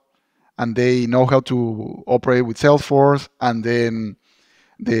laptop, and they know how to operate with Salesforce, and then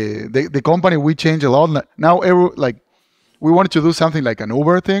the company, we changed a lot. Now, we wanted to do something like an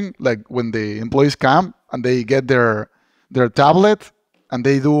Uber thing, like when the employees come and they get their tablet and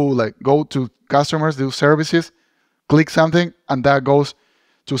they do like go to customers, do services, click something, and that goes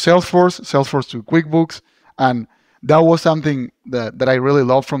to Salesforce to QuickBooks. And that was something that I really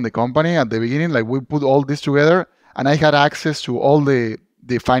loved from the company at the beginning. Like we put all this together, and I had access to all the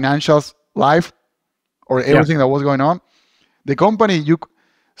financials live, or everything that was going on. The company,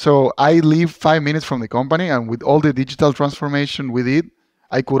 so I live 5 minutes from the company, and with all the digital transformation we did,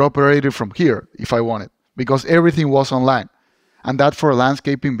 I could operate it from here if I wanted, because everything was online. And that for a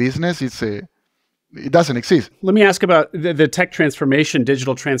landscaping business, it doesn't exist. Let me ask about the tech transformation,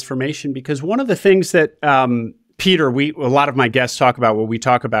 digital transformation, because one of the things that Peter, a lot of my guests talk about, what we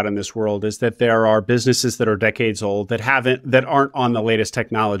talk about in this world is that there are businesses that are decades old that aren't on the latest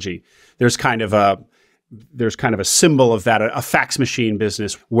technology. There's kind of a symbol of that, a fax machine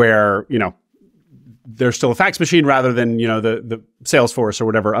business where, you know, there's still a fax machine rather than, you know, the Salesforce or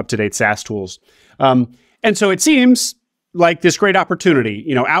whatever up-to-date SaaS tools. And so it seems like this great opportunity,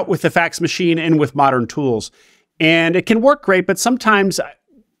 you know, out with the fax machine and with modern tools. And it can work great, but sometimes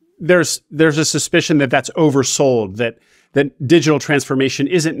there's a suspicion that that's oversold, that digital transformation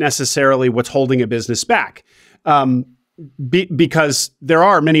isn't necessarily what's holding a business back. Because there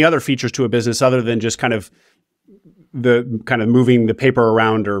are many other features to a business other than just kind of moving the paper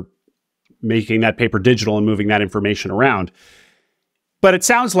around or making that paper digital and moving that information around. But it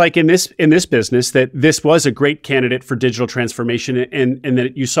sounds like in this business that this was a great candidate for digital transformation, and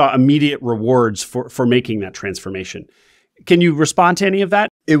that you saw immediate rewards for making that transformation. Can you respond to any of that?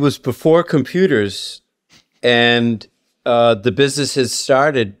 It was before computers, and the business had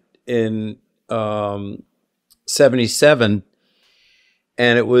started in 77,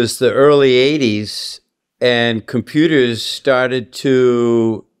 and it was the early 80s, and computers started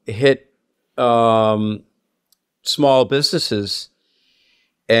to hit small businesses.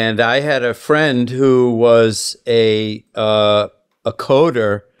 And I had a friend who was a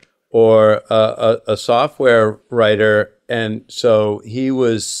coder or a software writer, and so he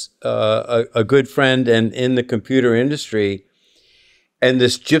was a good friend and in the computer industry. And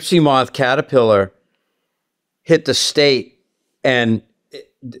this gypsy moth caterpillar hit the state, and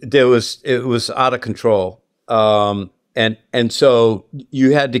it was out of control. And so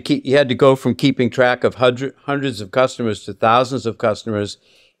you had to go from keeping track of hundreds of customers to thousands of customers,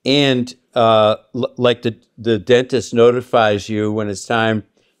 and like the dentist notifies you when it's time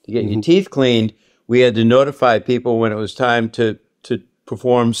to get your teeth cleaned, we had to notify people when it was time to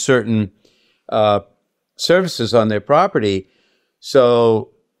perform certain services on their property.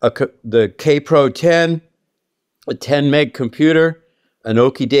 So the K-Pro 10, a 10 meg computer, an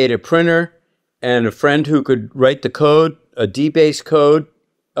Oki Data printer, and a friend who could write the code, a D-base code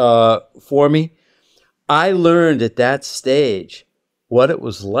for me. I learned at that stage what it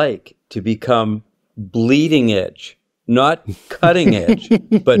was like to become bleeding edge, not cutting edge,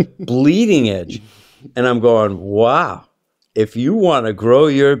 but bleeding edge. And I'm going, wow, if you want to grow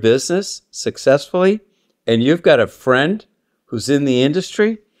your business successfully and you've got a friend who's in the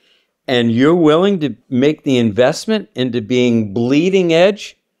industry and you're willing to make the investment into being bleeding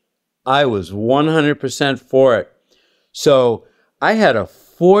edge, I was 100% for it. So I had a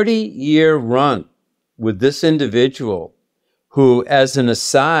 40-year run with this individual who, as an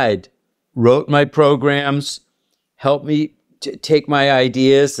aside, wrote my programs, helped me take my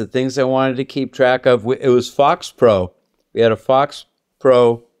ideas, the things I wanted to keep track of. It was Fox Pro. We had a Fox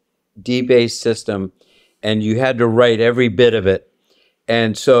Pro D-based system, and you had to write every bit of it.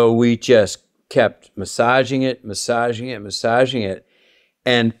 And so we just kept massaging it.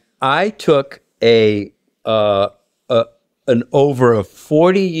 And I took an over a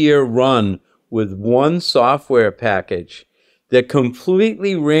 40-year run with one software package that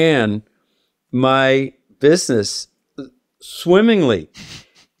completely ran my business swimmingly.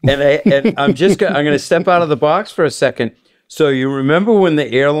 And I'm going to step out of the box for a second. So you remember when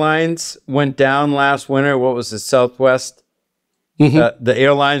the airlines went down last winter? What was it, Southwest? Mm-hmm. The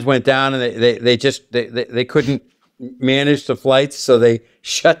airlines went down, and they couldn't manage the flights, so they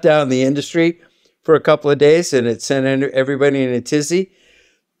shut down the industry for a couple of days, and it sent everybody in a tizzy.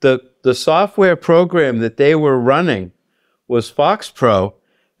 The software program that they were running was Fox Pro,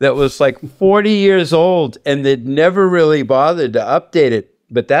 that was like 40 years old, and they'd never really bothered to update it.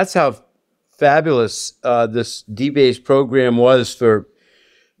 But that's how fabulous this D-based program was for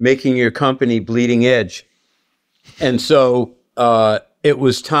making your company bleeding edge. And so it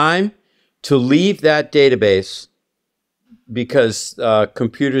was time to leave that database because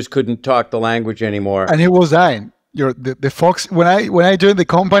computers couldn't talk the language anymore. And he was dying. The Fox, when I joined the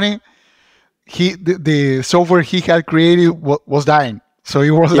company, the software he had created was dying. So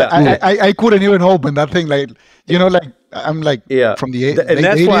it was I couldn't even open that thing. Like, I'm like from the and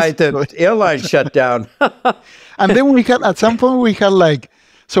that's 80s, why the airline shut down. And then at some point we had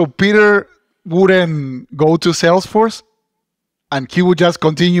so Peter wouldn't go to Salesforce, and he would just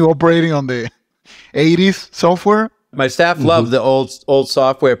continue operating on the 80s software. My staff loved the old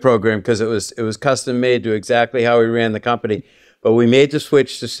software program because it was custom made to exactly how we ran the company. But we made the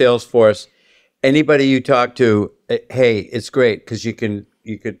switch to Salesforce. Anybody you talk to, hey, it's great because you could.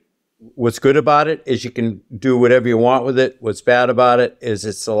 What's good about it is you can do whatever you want with it. What's bad about it is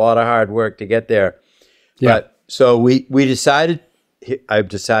it's a lot of hard work to get there. Yeah. But so I've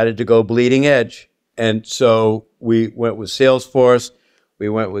decided to go bleeding edge, and so we went with Salesforce, we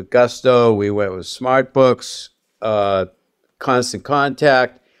went with Gusto, we went with SmartBooks, Constant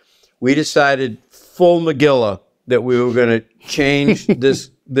Contact. We decided full Magilla that we were going to change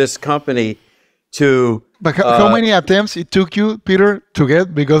this company to. But how many attempts it took you, Peter, to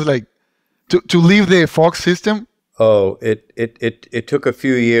get? Because to leave the Fox system? Oh, it took a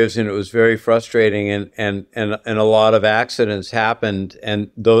few years, and it was very frustrating, and a lot of accidents happened,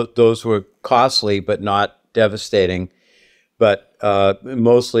 and those were costly but not devastating, but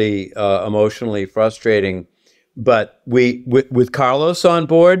mostly emotionally frustrating. But with Carlos on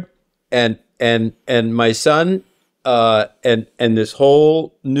board, and my son, and this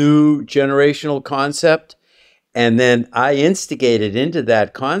whole new generational concept, and then I instigated into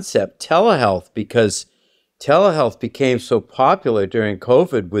that concept telehealth, because telehealth became so popular during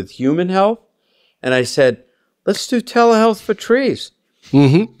COVID with human health. And I said, let's do telehealth for trees.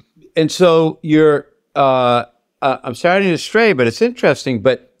 Mm-hmm. And so I'm starting to stray, but it's interesting.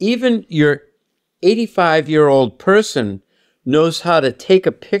 But even your 85-year-old person knows how to take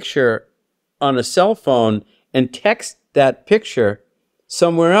a picture on a cell phone and text that picture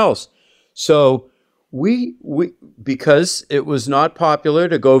somewhere else. So we because it was not popular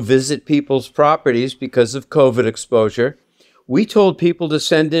to go visit people's properties because of COVID exposure, we told people to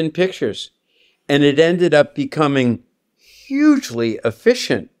send in pictures, and it ended up becoming hugely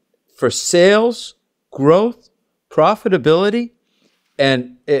efficient for sales, growth, profitability,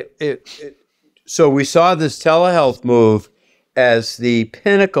 and so we saw this telehealth move as the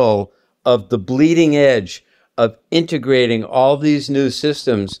pinnacle of the bleeding edge of integrating all these new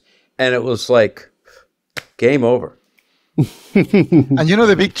systems, and it was like game over. And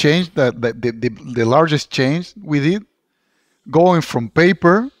the big change, the largest change we did, going from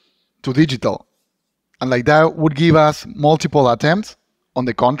paper to digital. And that would give us multiple attempts on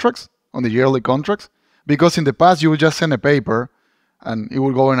the contracts, on the yearly contracts. Because in the past, you would just send a paper and it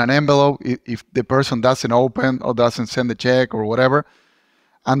would go in an envelope if the person doesn't open or doesn't send a check or whatever.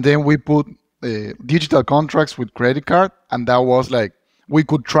 And then we put digital contracts with credit card. And that was we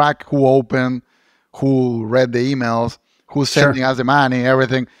could track who opened, who read the emails, who's sending us the money,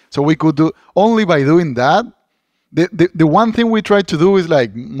 everything. So we could do, only by doing that. The one thing we try to do is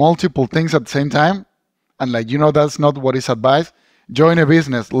multiple things at the same time. And that's not what is advised. Join a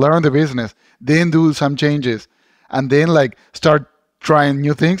business, learn the business, then do some changes, and then start trying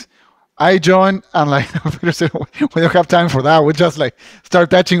new things. I joined, and we don't have time for that. We just start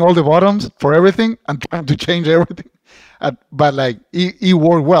touching all the buttons for everything and trying to change everything. But like it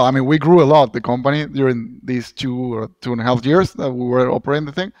worked well. I mean, we grew a lot, the company, during these 2.5 years that we were operating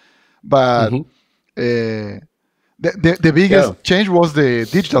the thing. But the biggest change was the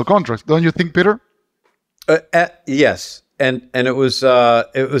digital contracts. Don't you think, Peter? Yes. And it was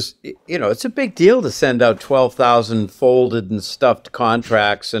it's a big deal to send out 12,000 folded and stuffed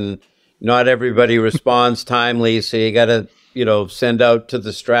contracts, and not everybody responds timely, so you got to send out to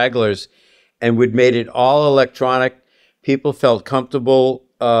the stragglers. And we'd made it all electronic. People felt comfortable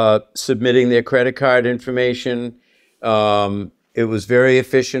submitting their credit card information. It was very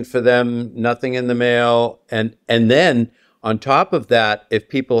efficient for them. Nothing in the mail, and then on top of that, if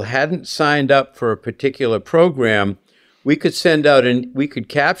people hadn't signed up for a particular program, we could send out we could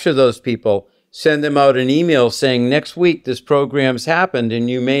capture those people, send them out an email saying, next week this program's happened and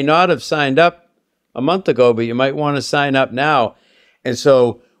you may not have signed up a month ago, but you might want to sign up now. And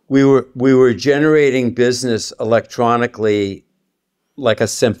so we were generating business electronically like a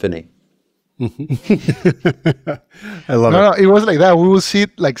symphony. I love it. No, it was like that. We will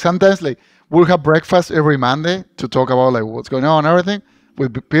sit, like, sometimes, like, we'll have breakfast every Monday to talk about like what's going on and everything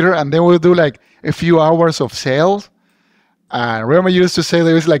with Peter, and then we'll do like a few hours of sales. And remember, you used to say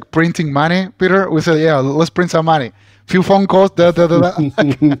there was like printing money, Peter? We said, yeah, let's print some money. Few phone calls,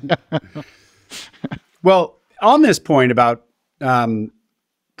 Well, on this point about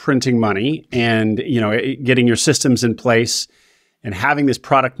printing money and getting your systems in place and having this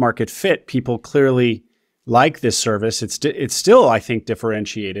product market fit, people clearly like this service. It's still, I think,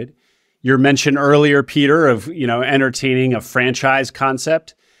 differentiated. Your mention earlier, Peter, of entertaining a franchise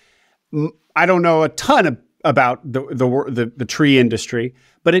concept. I don't know a ton about the tree industry,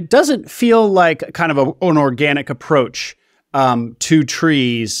 but it doesn't feel like kind of an organic approach to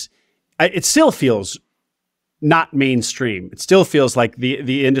trees. It still feels not mainstream. It still feels like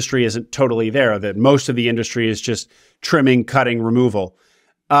the industry isn't totally there, that most of the industry is just trimming, cutting, removal.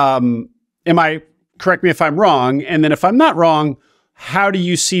 Correct me if I'm wrong, and then if I'm not wrong, how do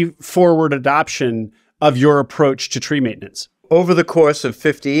you see forward adoption of your approach to tree maintenance? Over the course of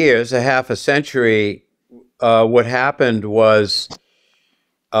 50 years, a half a century, what happened was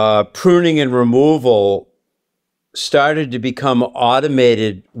pruning and removal started to become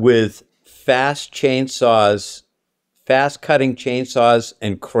automated with fast-cutting chainsaws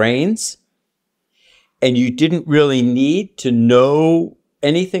and cranes. And you didn't really need to know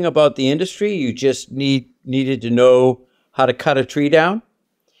anything about the industry. You just needed to know how to cut a tree down.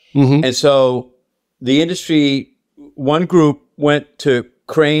 Mm-hmm. And so the industry, one group went to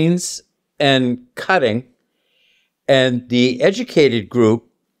cranes and cutting, and the educated group,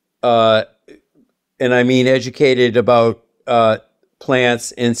 and I mean educated about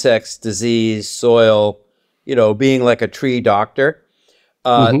plants, insects, disease, soil, being like a tree doctor,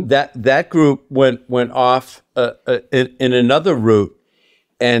 that group went off in another route.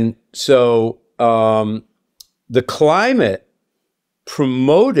 And so the climate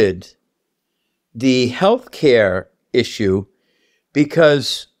promoted the healthcare issue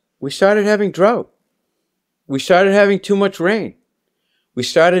because we started having drought. We started having too much rain. We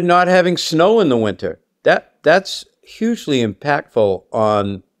started not having snow in the winter. That's hugely impactful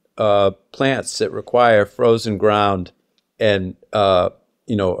on plants that require frozen ground and a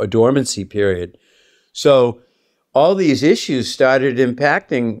dormancy period. So all these issues started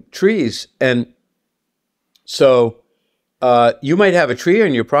impacting trees, and so you might have a tree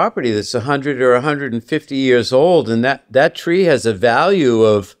on your property that's 100 or 150 years old, and that tree has a value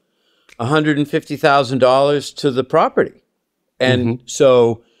of $150,000 to the property. And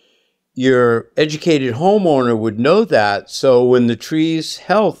so your educated homeowner would know that. So when the tree's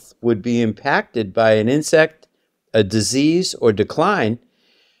health would be impacted by an insect, a disease, or decline,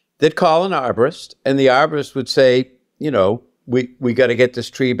 they'd call an arborist, and the arborist would say, we got to get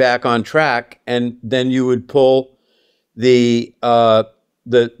this tree back on track. And then you would pull the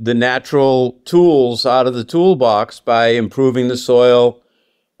natural tools out of the toolbox by improving the soil,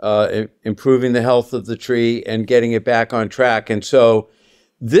 improving the health of the tree, and getting it back on track. And so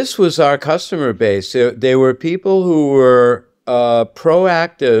this was our customer base. They were people who were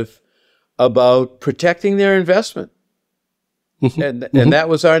proactive about protecting their investment. And that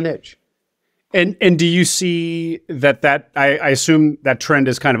was our niche. And do you see that I assume that trend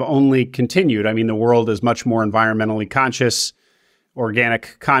has kind of only continued? I mean, the world is much more environmentally conscious,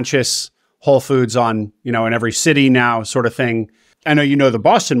 organic conscious, Whole Foods on, in every city now, sort of thing. I know you know the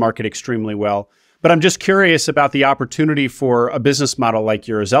Boston market extremely well, but I'm just curious about the opportunity for a business model like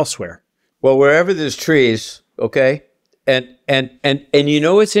yours elsewhere. Well, wherever there's trees, okay? And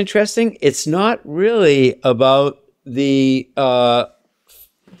what's interesting? It's not really about the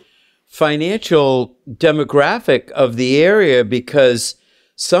financial demographic of the area, because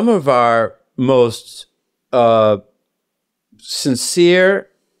some of our most sincere,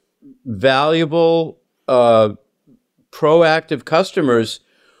 valuable, proactive customers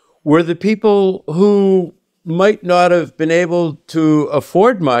were the people who might not have been able to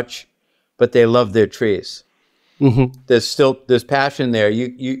afford much, but they love their trees. Mm-hmm. There's passion there.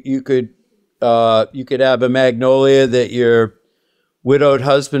 You could have a magnolia that your widowed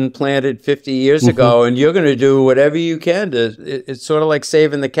husband planted 50 years ago, and you're going to do whatever you can to. It's sort of like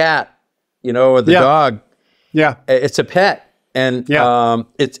saving the cat, or the dog. Yeah, it's a pet, and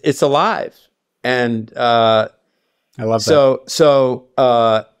it's alive, and I love that. So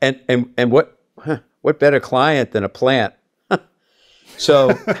and what better client than a plant? So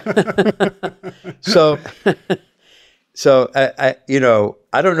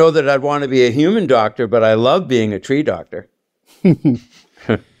I don't know that I'd want to be a human doctor, but I love being a tree doctor.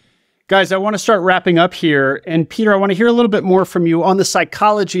 Guys, I want to start wrapping up here. And Peter, I want to hear a little bit more from you on the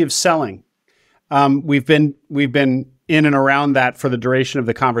psychology of selling. We've been in and around that for the duration of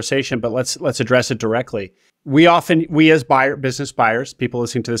the conversation, but let's address it directly. We as business buyers, people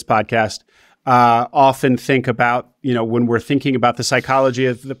listening to this podcast, often think about, when we're thinking about the psychology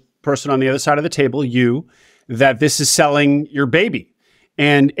of the person on the other side of the table, that this is selling your baby.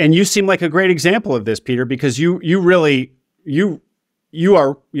 And you seem like a great example of this, Peter, because you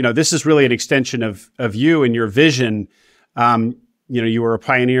are, this is really an extension of you and your vision. You were a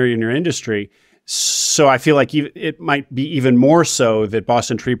pioneer in your industry. So I feel like it might be even more so that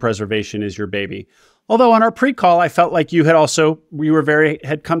Boston Tree Preservation is your baby. Although on our pre-call, I felt like you had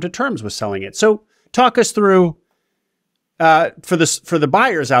come to terms with selling it. So talk us through, for the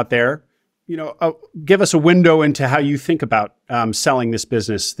buyers out there, give us a window into how you think about selling this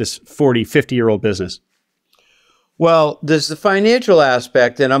business, this 40, 50-year-old business. Well, there's the financial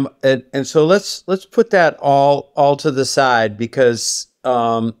aspect, and so let's put that all to the side, because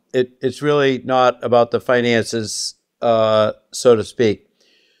it's really not about the finances, so to speak.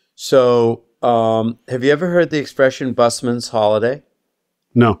 So, have you ever heard the expression busman's holiday?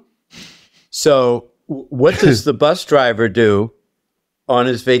 No. So, what does the bus driver do on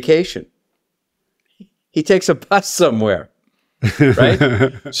his vacation? He takes a bus somewhere,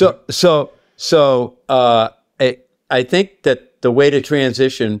 right? So I think that the way to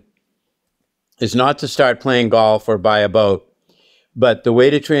transition is not to start playing golf or buy a boat, but the way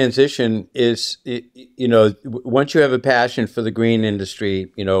to transition is, once you have a passion for the green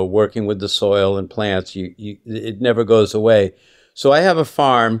industry, working with the soil and plants, it never goes away. So I have a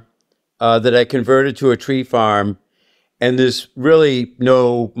farm that I converted to a tree farm, and there's really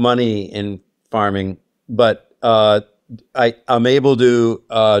no money in farming, but I'm able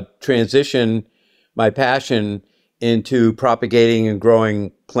to transition my passion into propagating and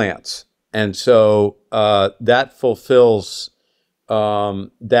growing plants. And so that fulfills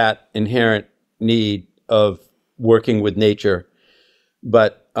that inherent need of working with nature.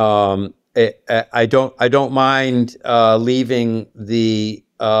 But I don't mind leaving the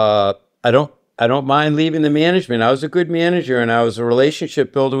I don't mind leaving the management. I was a good manager, and I was a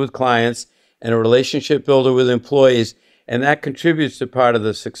relationship builder with clients and a relationship builder with employees, and that contributes to part of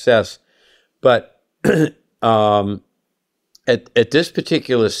the success. But at this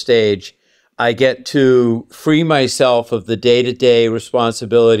particular stage, I get to free myself of the day-to-day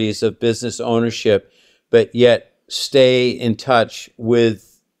responsibilities of business ownership, but yet stay in touch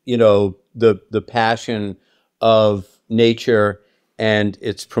with, the passion of nature and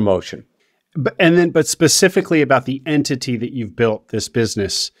its promotion. But specifically about the entity that you've built, this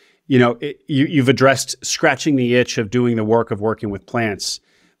business, you've addressed scratching the itch of doing the work of working with plants.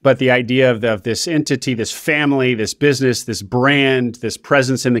 But the idea of this entity, this family, this business, this brand, this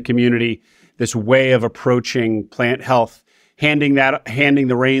presence in the community, this way of approaching plant health, handing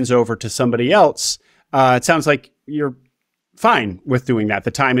the reins over to somebody else, it sounds like you're fine with doing that.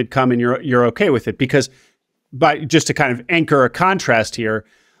 The time had come and you're okay with it, because just to kind of anchor a contrast here,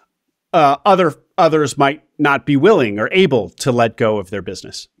 others might not be willing or able to let go of their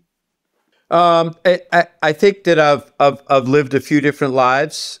business. I think that I've lived a few different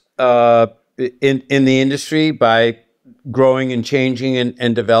lives in the industry by growing and changing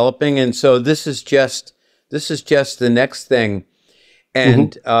and developing, and so this is just the next thing.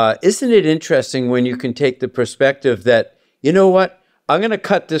 And isn't it interesting when you can take the perspective that, you know what, I'm going to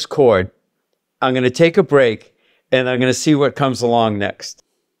cut this cord, I'm going to take a break, and I'm going to see what comes along next.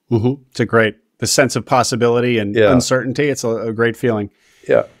 It's the sense of possibility and uncertainty. It's a great feeling.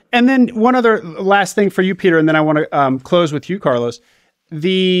 Yeah. And then one other last thing for you, Peter, and then I want to close with you, Carlos.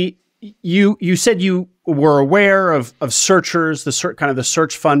 You said you were aware of searchers, kind of the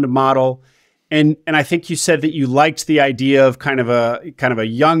search fund model. And I think you said that you liked the idea of kind of a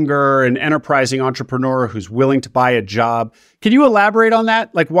younger and enterprising entrepreneur who's willing to buy a job. Can you elaborate on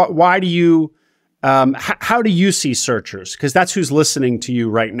that? Like, why do you, how do you see searchers? Because that's who's listening to you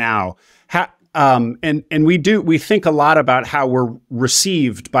right now. And we think a lot about how we're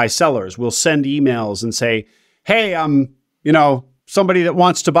received by sellers. We'll send emails and say, "Hey, I'm, somebody that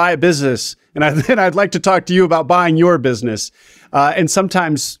wants to buy a business, and I'd like to talk to you about buying your business." And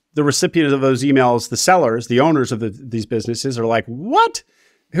sometimes the recipients of those emails, the sellers, the owners of these businesses, are like, "What?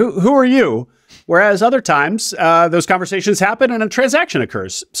 Who are you?" Whereas other times, those conversations happen and a transaction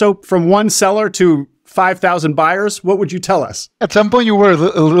occurs. So from one seller to 5,000 buyers, what would you tell us? At some point, you were a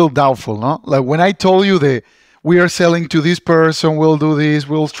little doubtful, no? Like when I told you that we are selling to this person, we'll do this,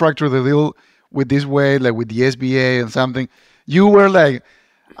 we'll structure the deal with this way, like with the SBA and something. You were like,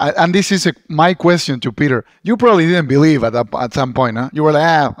 and this is my question to Peter. You probably didn't believe at some point, huh? You were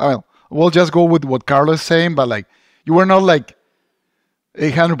like, well, we'll just go with what Carlos is saying, but like you were not like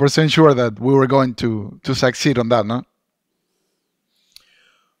 100% sure that we were going to succeed on that, no?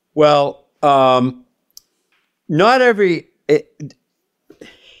 Well,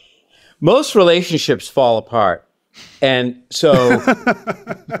 most relationships fall apart, and so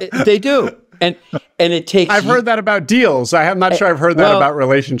they do, and it takes. I've heard that about deals. I'm not sure I've heard that about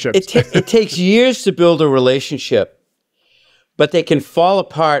relationships. It takes years to build a relationship, but they can fall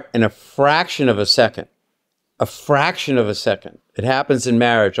apart in a fraction of a second. A fraction of a second. It happens in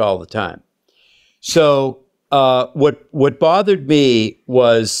marriage all the time. So what bothered me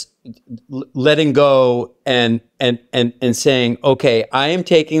was letting go and saying, okay, I am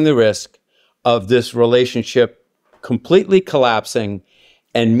taking the risk of this relationship completely collapsing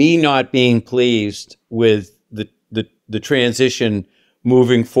and me not being pleased with the transition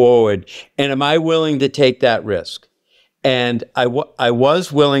moving forward. And am I willing to take that risk? And I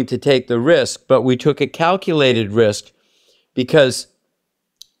was willing to take the risk, but we took a calculated risk because,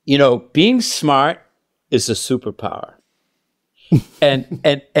 being smart is a superpower.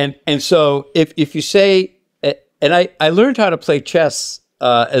 and so if you say, and I learned how to play chess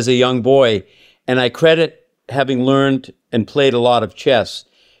as a young boy, and I credit having learned and played a lot of chess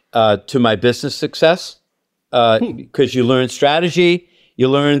to my business success, because you learn strategy, you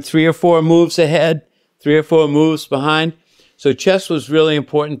learn 3 or 4 moves ahead, 3 or 4 moves behind. So chess was really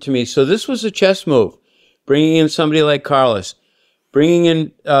important to me. So this was a chess move, bringing in somebody like Carlos, bringing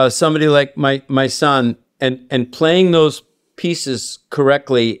in somebody like my son, and playing those pieces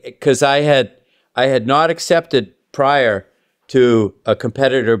correctly, because I had not accepted prior to a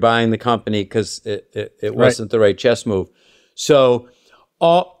competitor buying the company because it wasn't the right chess move. So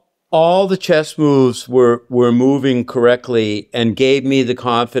all the chess moves were moving correctly and gave me the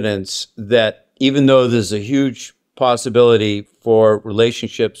confidence that even though there's a huge possibility for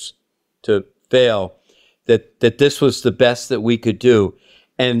relationships to fail, that this was the best that we could do.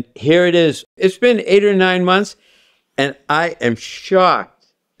 And here it is. It's been 8 or 9 months, and I am shocked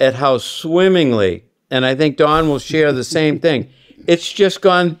at how swimmingly, and I think Don will share the same thing, it's just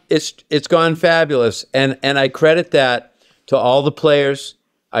gone, it's gone fabulous. And I credit that to all the players.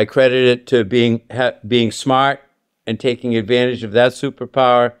 I credit it to being smart and taking advantage of that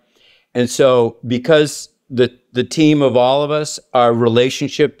superpower. And so because the team of all of us are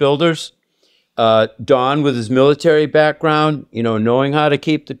relationship builders, Don with his military background, knowing how to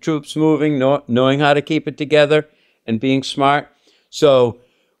keep the troops moving, knowing how to keep it together and being smart. So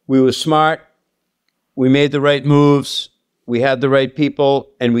we were smart, we made the right moves, we had the right people,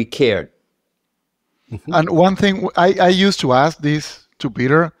 and we cared. And one thing I used to ask this to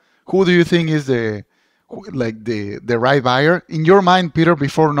Peter, who do you think is the right buyer? In your mind, Peter,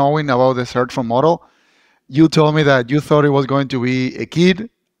 before knowing about the search fund model, you told me that you thought it was going to be a kid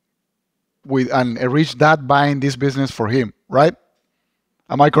and a rich dad buying this business for him, right?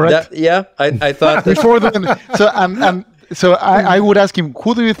 Am I correct? Yeah, I thought that. Before then, so I would ask him,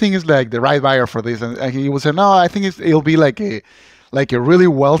 who do you think is like the right buyer for this? And he would say, no, I think it'll be like a really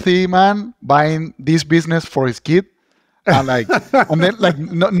wealthy man buying this business for his kid. And and then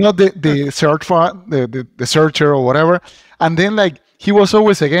not the search for the searcher or whatever. And then he was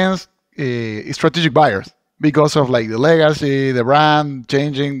always against strategic buyers because of the legacy, the brand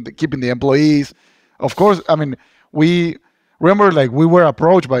changing, keeping the employees. Of course, I mean, we remember we were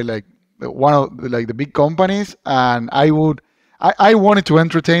approached by one of the big companies, and I wanted to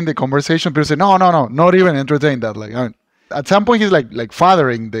entertain the conversation, but said no, not even entertain that. At some point, he's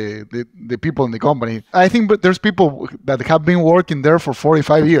fathering the people in the company. I think, but there's people that have been working there for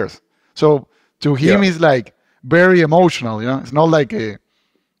 45 years. So to him, it's very emotional. It's not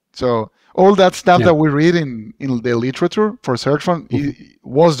so. all that stuff Yeah. that we read in the literature for search fund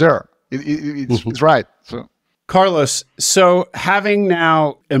was there. It's right. So Carlos, so having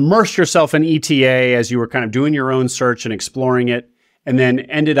now immersed yourself in ETA as you were kind of doing your own search and exploring it, and then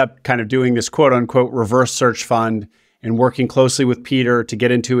ended up kind of doing this quote unquote reverse search fund and working closely with Peter to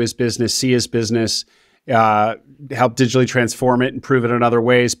get into his business, see his business, help digitally transform it, improve it in other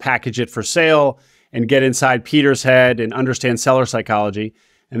ways, package it for sale, and get inside Peter's head and understand seller psychology.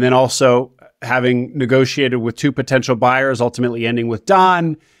 And then also having negotiated with two potential buyers, ultimately ending with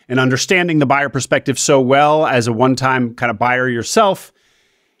Don, and understanding the buyer perspective so well as a one-time kind of buyer yourself.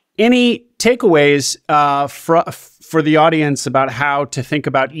 Any takeaways for the audience about how to think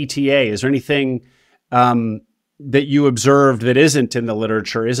about ETA? Is there anything that you observed that isn't in the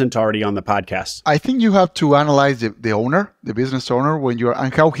literature, isn't already on the podcast? I think you have to analyze the owner, the business owner,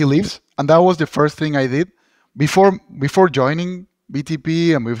 and how he lives. And that was the first thing I did before joining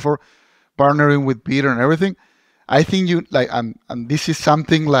BTP and before partnering with Peter and everything. I think you like, and this is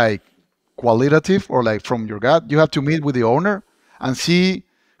something like qualitative or like from your gut. You have to meet with the owner and see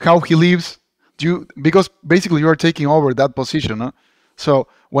how he lives. Because basically you are taking over that position. Huh? So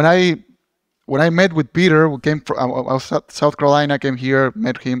when I met with Peter, we came from South Carolina, came here,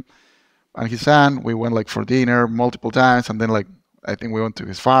 met him and his son. We went like for dinner multiple times, and then like I think we went to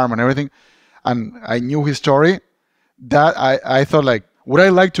his farm and everything. And I knew his story. That I thought like, would I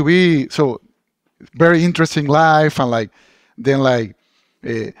like to be so very interesting life, and like then like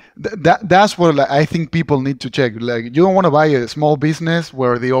that's what like, I think people need to check. Like you don't want to buy a small business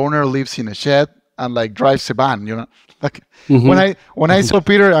where the owner lives in a shed and like drives a van, you know. Like when I saw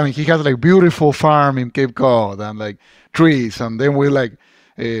Peter, I mean, he has like beautiful farm in Cape Cod and like trees, and then we like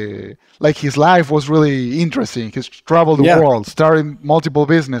his life was really interesting. He's traveled the world, starting multiple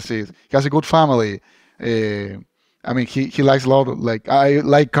businesses. He has a good family. I mean, he likes a lot of, like, I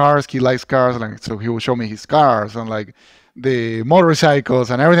like cars, he likes cars, like, so he will show me his cars and like the motorcycles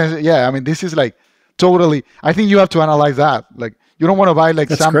and everything. Yeah, I mean, this is like totally, I think you have to analyze that. Like, you don't want to buy like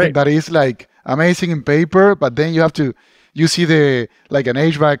something that is like amazing in paper, but then you see like an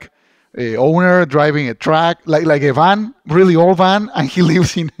HVAC owner driving a truck, like a van, really old van, and he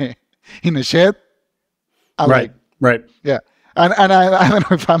lives in a shed. And right. Yeah. And I don't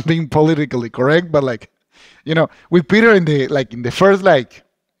know if I'm being politically correct, but like, you know, with Peter in the first like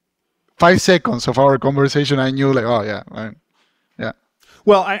 5 seconds of our conversation, I knew like, oh yeah, right. Yeah.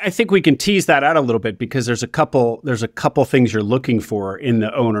 Well, I think we can tease that out a little bit, because there's a couple things you're looking for in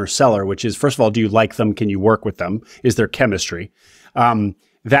the owner seller, which is, first of all, do you like them? Can you work with them? Is there chemistry?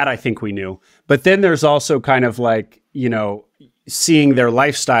 That I think we knew. But then there's also kind of like, you know, seeing their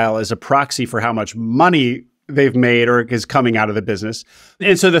lifestyle as a proxy for how much money they've made or is coming out of the business.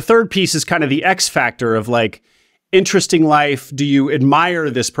 And so the third piece is kind of the X factor of like, interesting life. Do you admire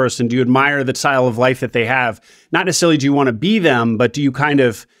this person? Do you admire the style of life that they have? Not necessarily do you want to be them, but do you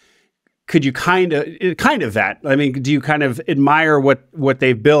that? I mean, do you kind of admire what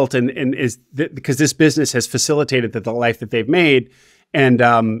they've built and because this business has facilitated the life that they've made, and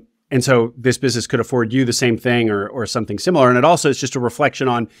so this business could afford you the same thing or something similar. And it also is just a reflection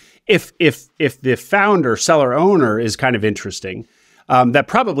on if the founder, seller, owner is kind of interesting. That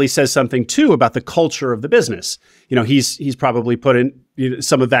probably says something too about the culture of the business. You know, he's probably put in,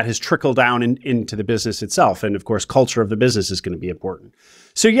 some of that has trickled down into the business itself, and of course, culture of the business is going to be important.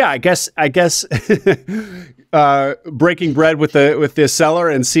 So yeah, I guess breaking bread with the seller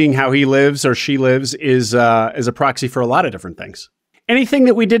and seeing how he lives or she lives is a proxy for a lot of different things. Anything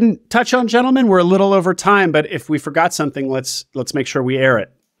that we didn't touch on, gentlemen? We're a little over time, but if we forgot something, let's make sure we air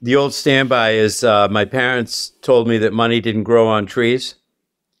it. The old standby is my parents told me that money didn't grow on trees.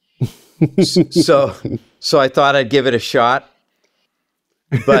 so I thought I'd give it a shot.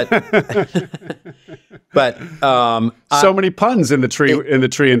 But so many puns in the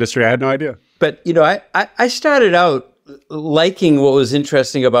tree industry. I had no idea. But you know, I started out liking what was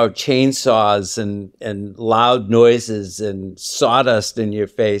interesting about chainsaws and loud noises and sawdust in your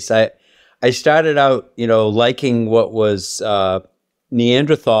face. I started out, you know, liking what was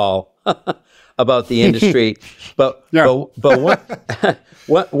Neanderthal about the industry, but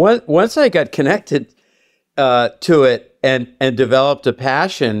once I got connected to it and developed a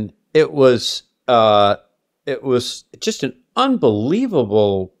passion, it was just an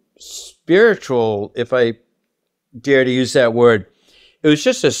unbelievable spiritual, if I dare to use that word. It was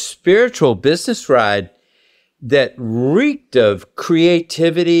just a spiritual business ride that reeked of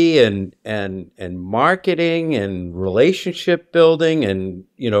creativity and marketing and relationship building and,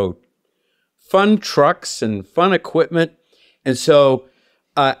 you know, fun trucks and fun equipment. And so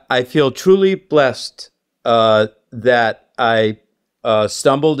I feel truly blessed that I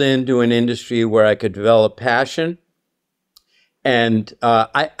stumbled into an industry where I could develop passion. And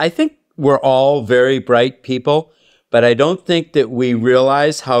I think we're all very bright people, but I don't think that we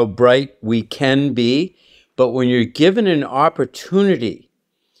realize how bright we can be. But when you're given an opportunity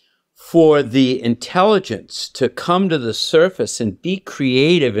for the intelligence to come to the surface and be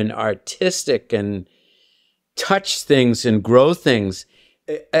creative and artistic and touch things and grow things,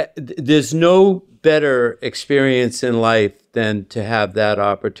 there's no better experience in life than to have that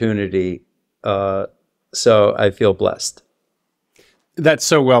opportunity. So I feel blessed. That's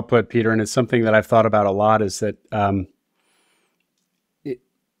so well put, Peter. And it's something that I've thought about a lot, is that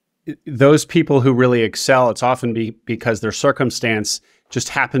those people who really excel, it's often because their circumstance just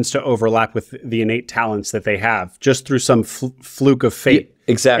happens to overlap with the innate talents that they have, just through some fluke of fate.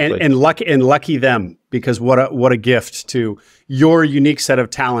 Exactly. And lucky them, because what a gift to your unique set of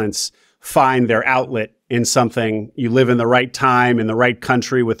talents find their outlet in something. You live in the right time, in the right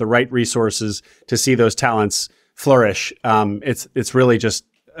country, with the right resources to see those talents flourish. It's really just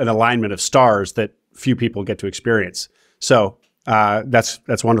an alignment of stars that few people get to experience. So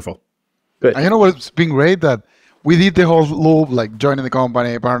that's wonderful. Good. And you know what's been great? That we did the whole loop, like joining the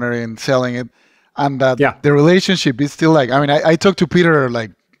company, partnering, selling it, and that the relationship is still like, I mean, I talk to Peter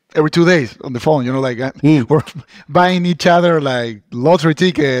like every 2 days on the phone, you know, like we're buying each other like lottery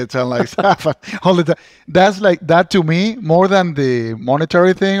tickets and like stuff all the time. That's like, that to me, more than the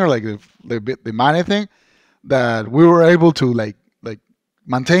monetary thing or like the money thing, that we were able to like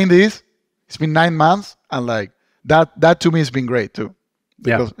maintain this. It's been 9 months, and like that to me has been great too.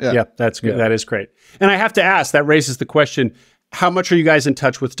 Because, that's good. That is great. And I have to ask, that raises the question, how much are you guys in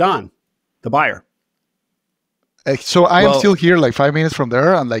touch with Don, the buyer? So I am still here like 5 minutes from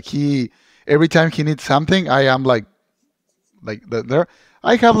there, and like every time he needs something, I am like there.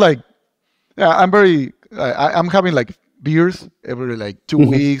 I have like, I'm having like beers every like 2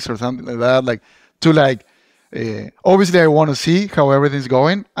 weeks or something like that, like to like, obviously I want to see how everything's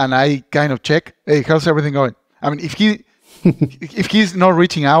going, and I kind of check, hey, how's everything going? I mean, if he's not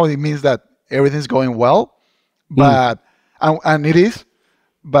reaching out, it means that everything's going well, but and it is.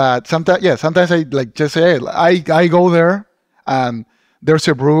 But sometimes I like just say, hey, I go there, and there's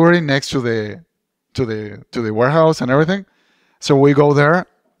a brewery next to the warehouse and everything. So we go there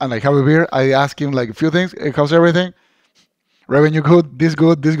and like have a beer. I ask him like a few things. Hey, how's everything? Revenue good, this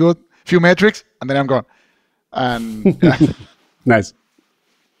good, few metrics, and then I'm gone. And nice.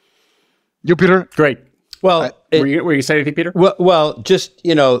 You, Peter? Great. Well, were you saying anything, Peter? Well, just,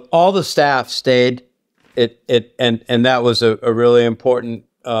 you know, all the staff stayed. And that was a really important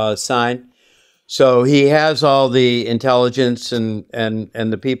sign. So he has all the intelligence and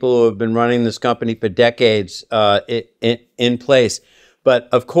the people who have been running this company for decades in place. But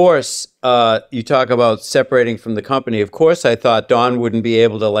of course, you talk about separating from the company. Of course, I thought Don wouldn't be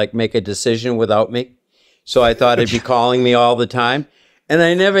able to like make a decision without me. So I thought he'd be calling me all the time. And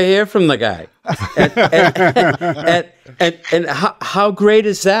I never hear from the guy. And how great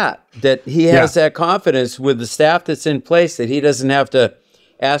is that? That he has that confidence with the staff that's in place, that he doesn't have to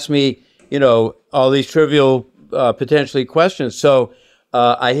ask me, you know, all these trivial, potentially questions. So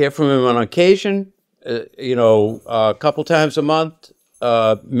I hear from him on occasion, you know, a couple times a month.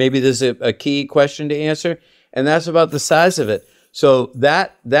 Maybe there's a key question to answer, and that's about the size of it. So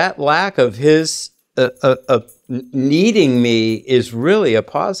that lack of his needing me is really a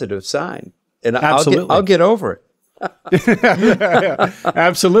positive sign, and I'll get over it.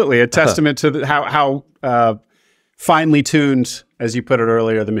 Absolutely, a testament to how finely tuned, as you put it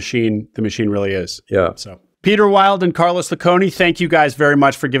earlier, the machine really is. Yeah. So Peter Wild and Carlos Laconi, thank you guys very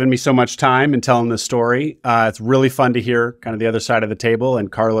much for giving me so much time and telling this story. It's really fun to hear kind of the other side of the table,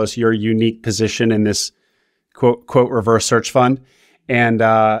 and Carlos, your unique position in this quote reverse search fund. And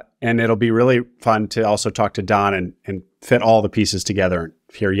it'll be really fun to also talk to Don and fit all the pieces together and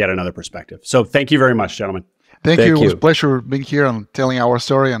hear yet another perspective. So thank you very much, gentlemen. Thank you. It was a pleasure being here and telling our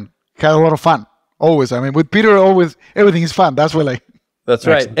story, and had a lot of fun. Always. I mean, with Peter, always everything is fun. That's what That's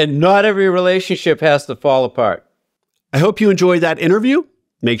right. And not every relationship has to fall apart. I hope you enjoyed that interview.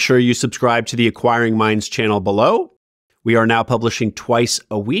 Make sure you subscribe to the Acquiring Minds channel below. We are now publishing twice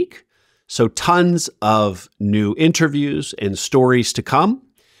a week, so tons of new interviews and stories to come.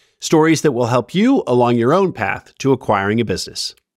 Stories that will help you along your own path to acquiring a business.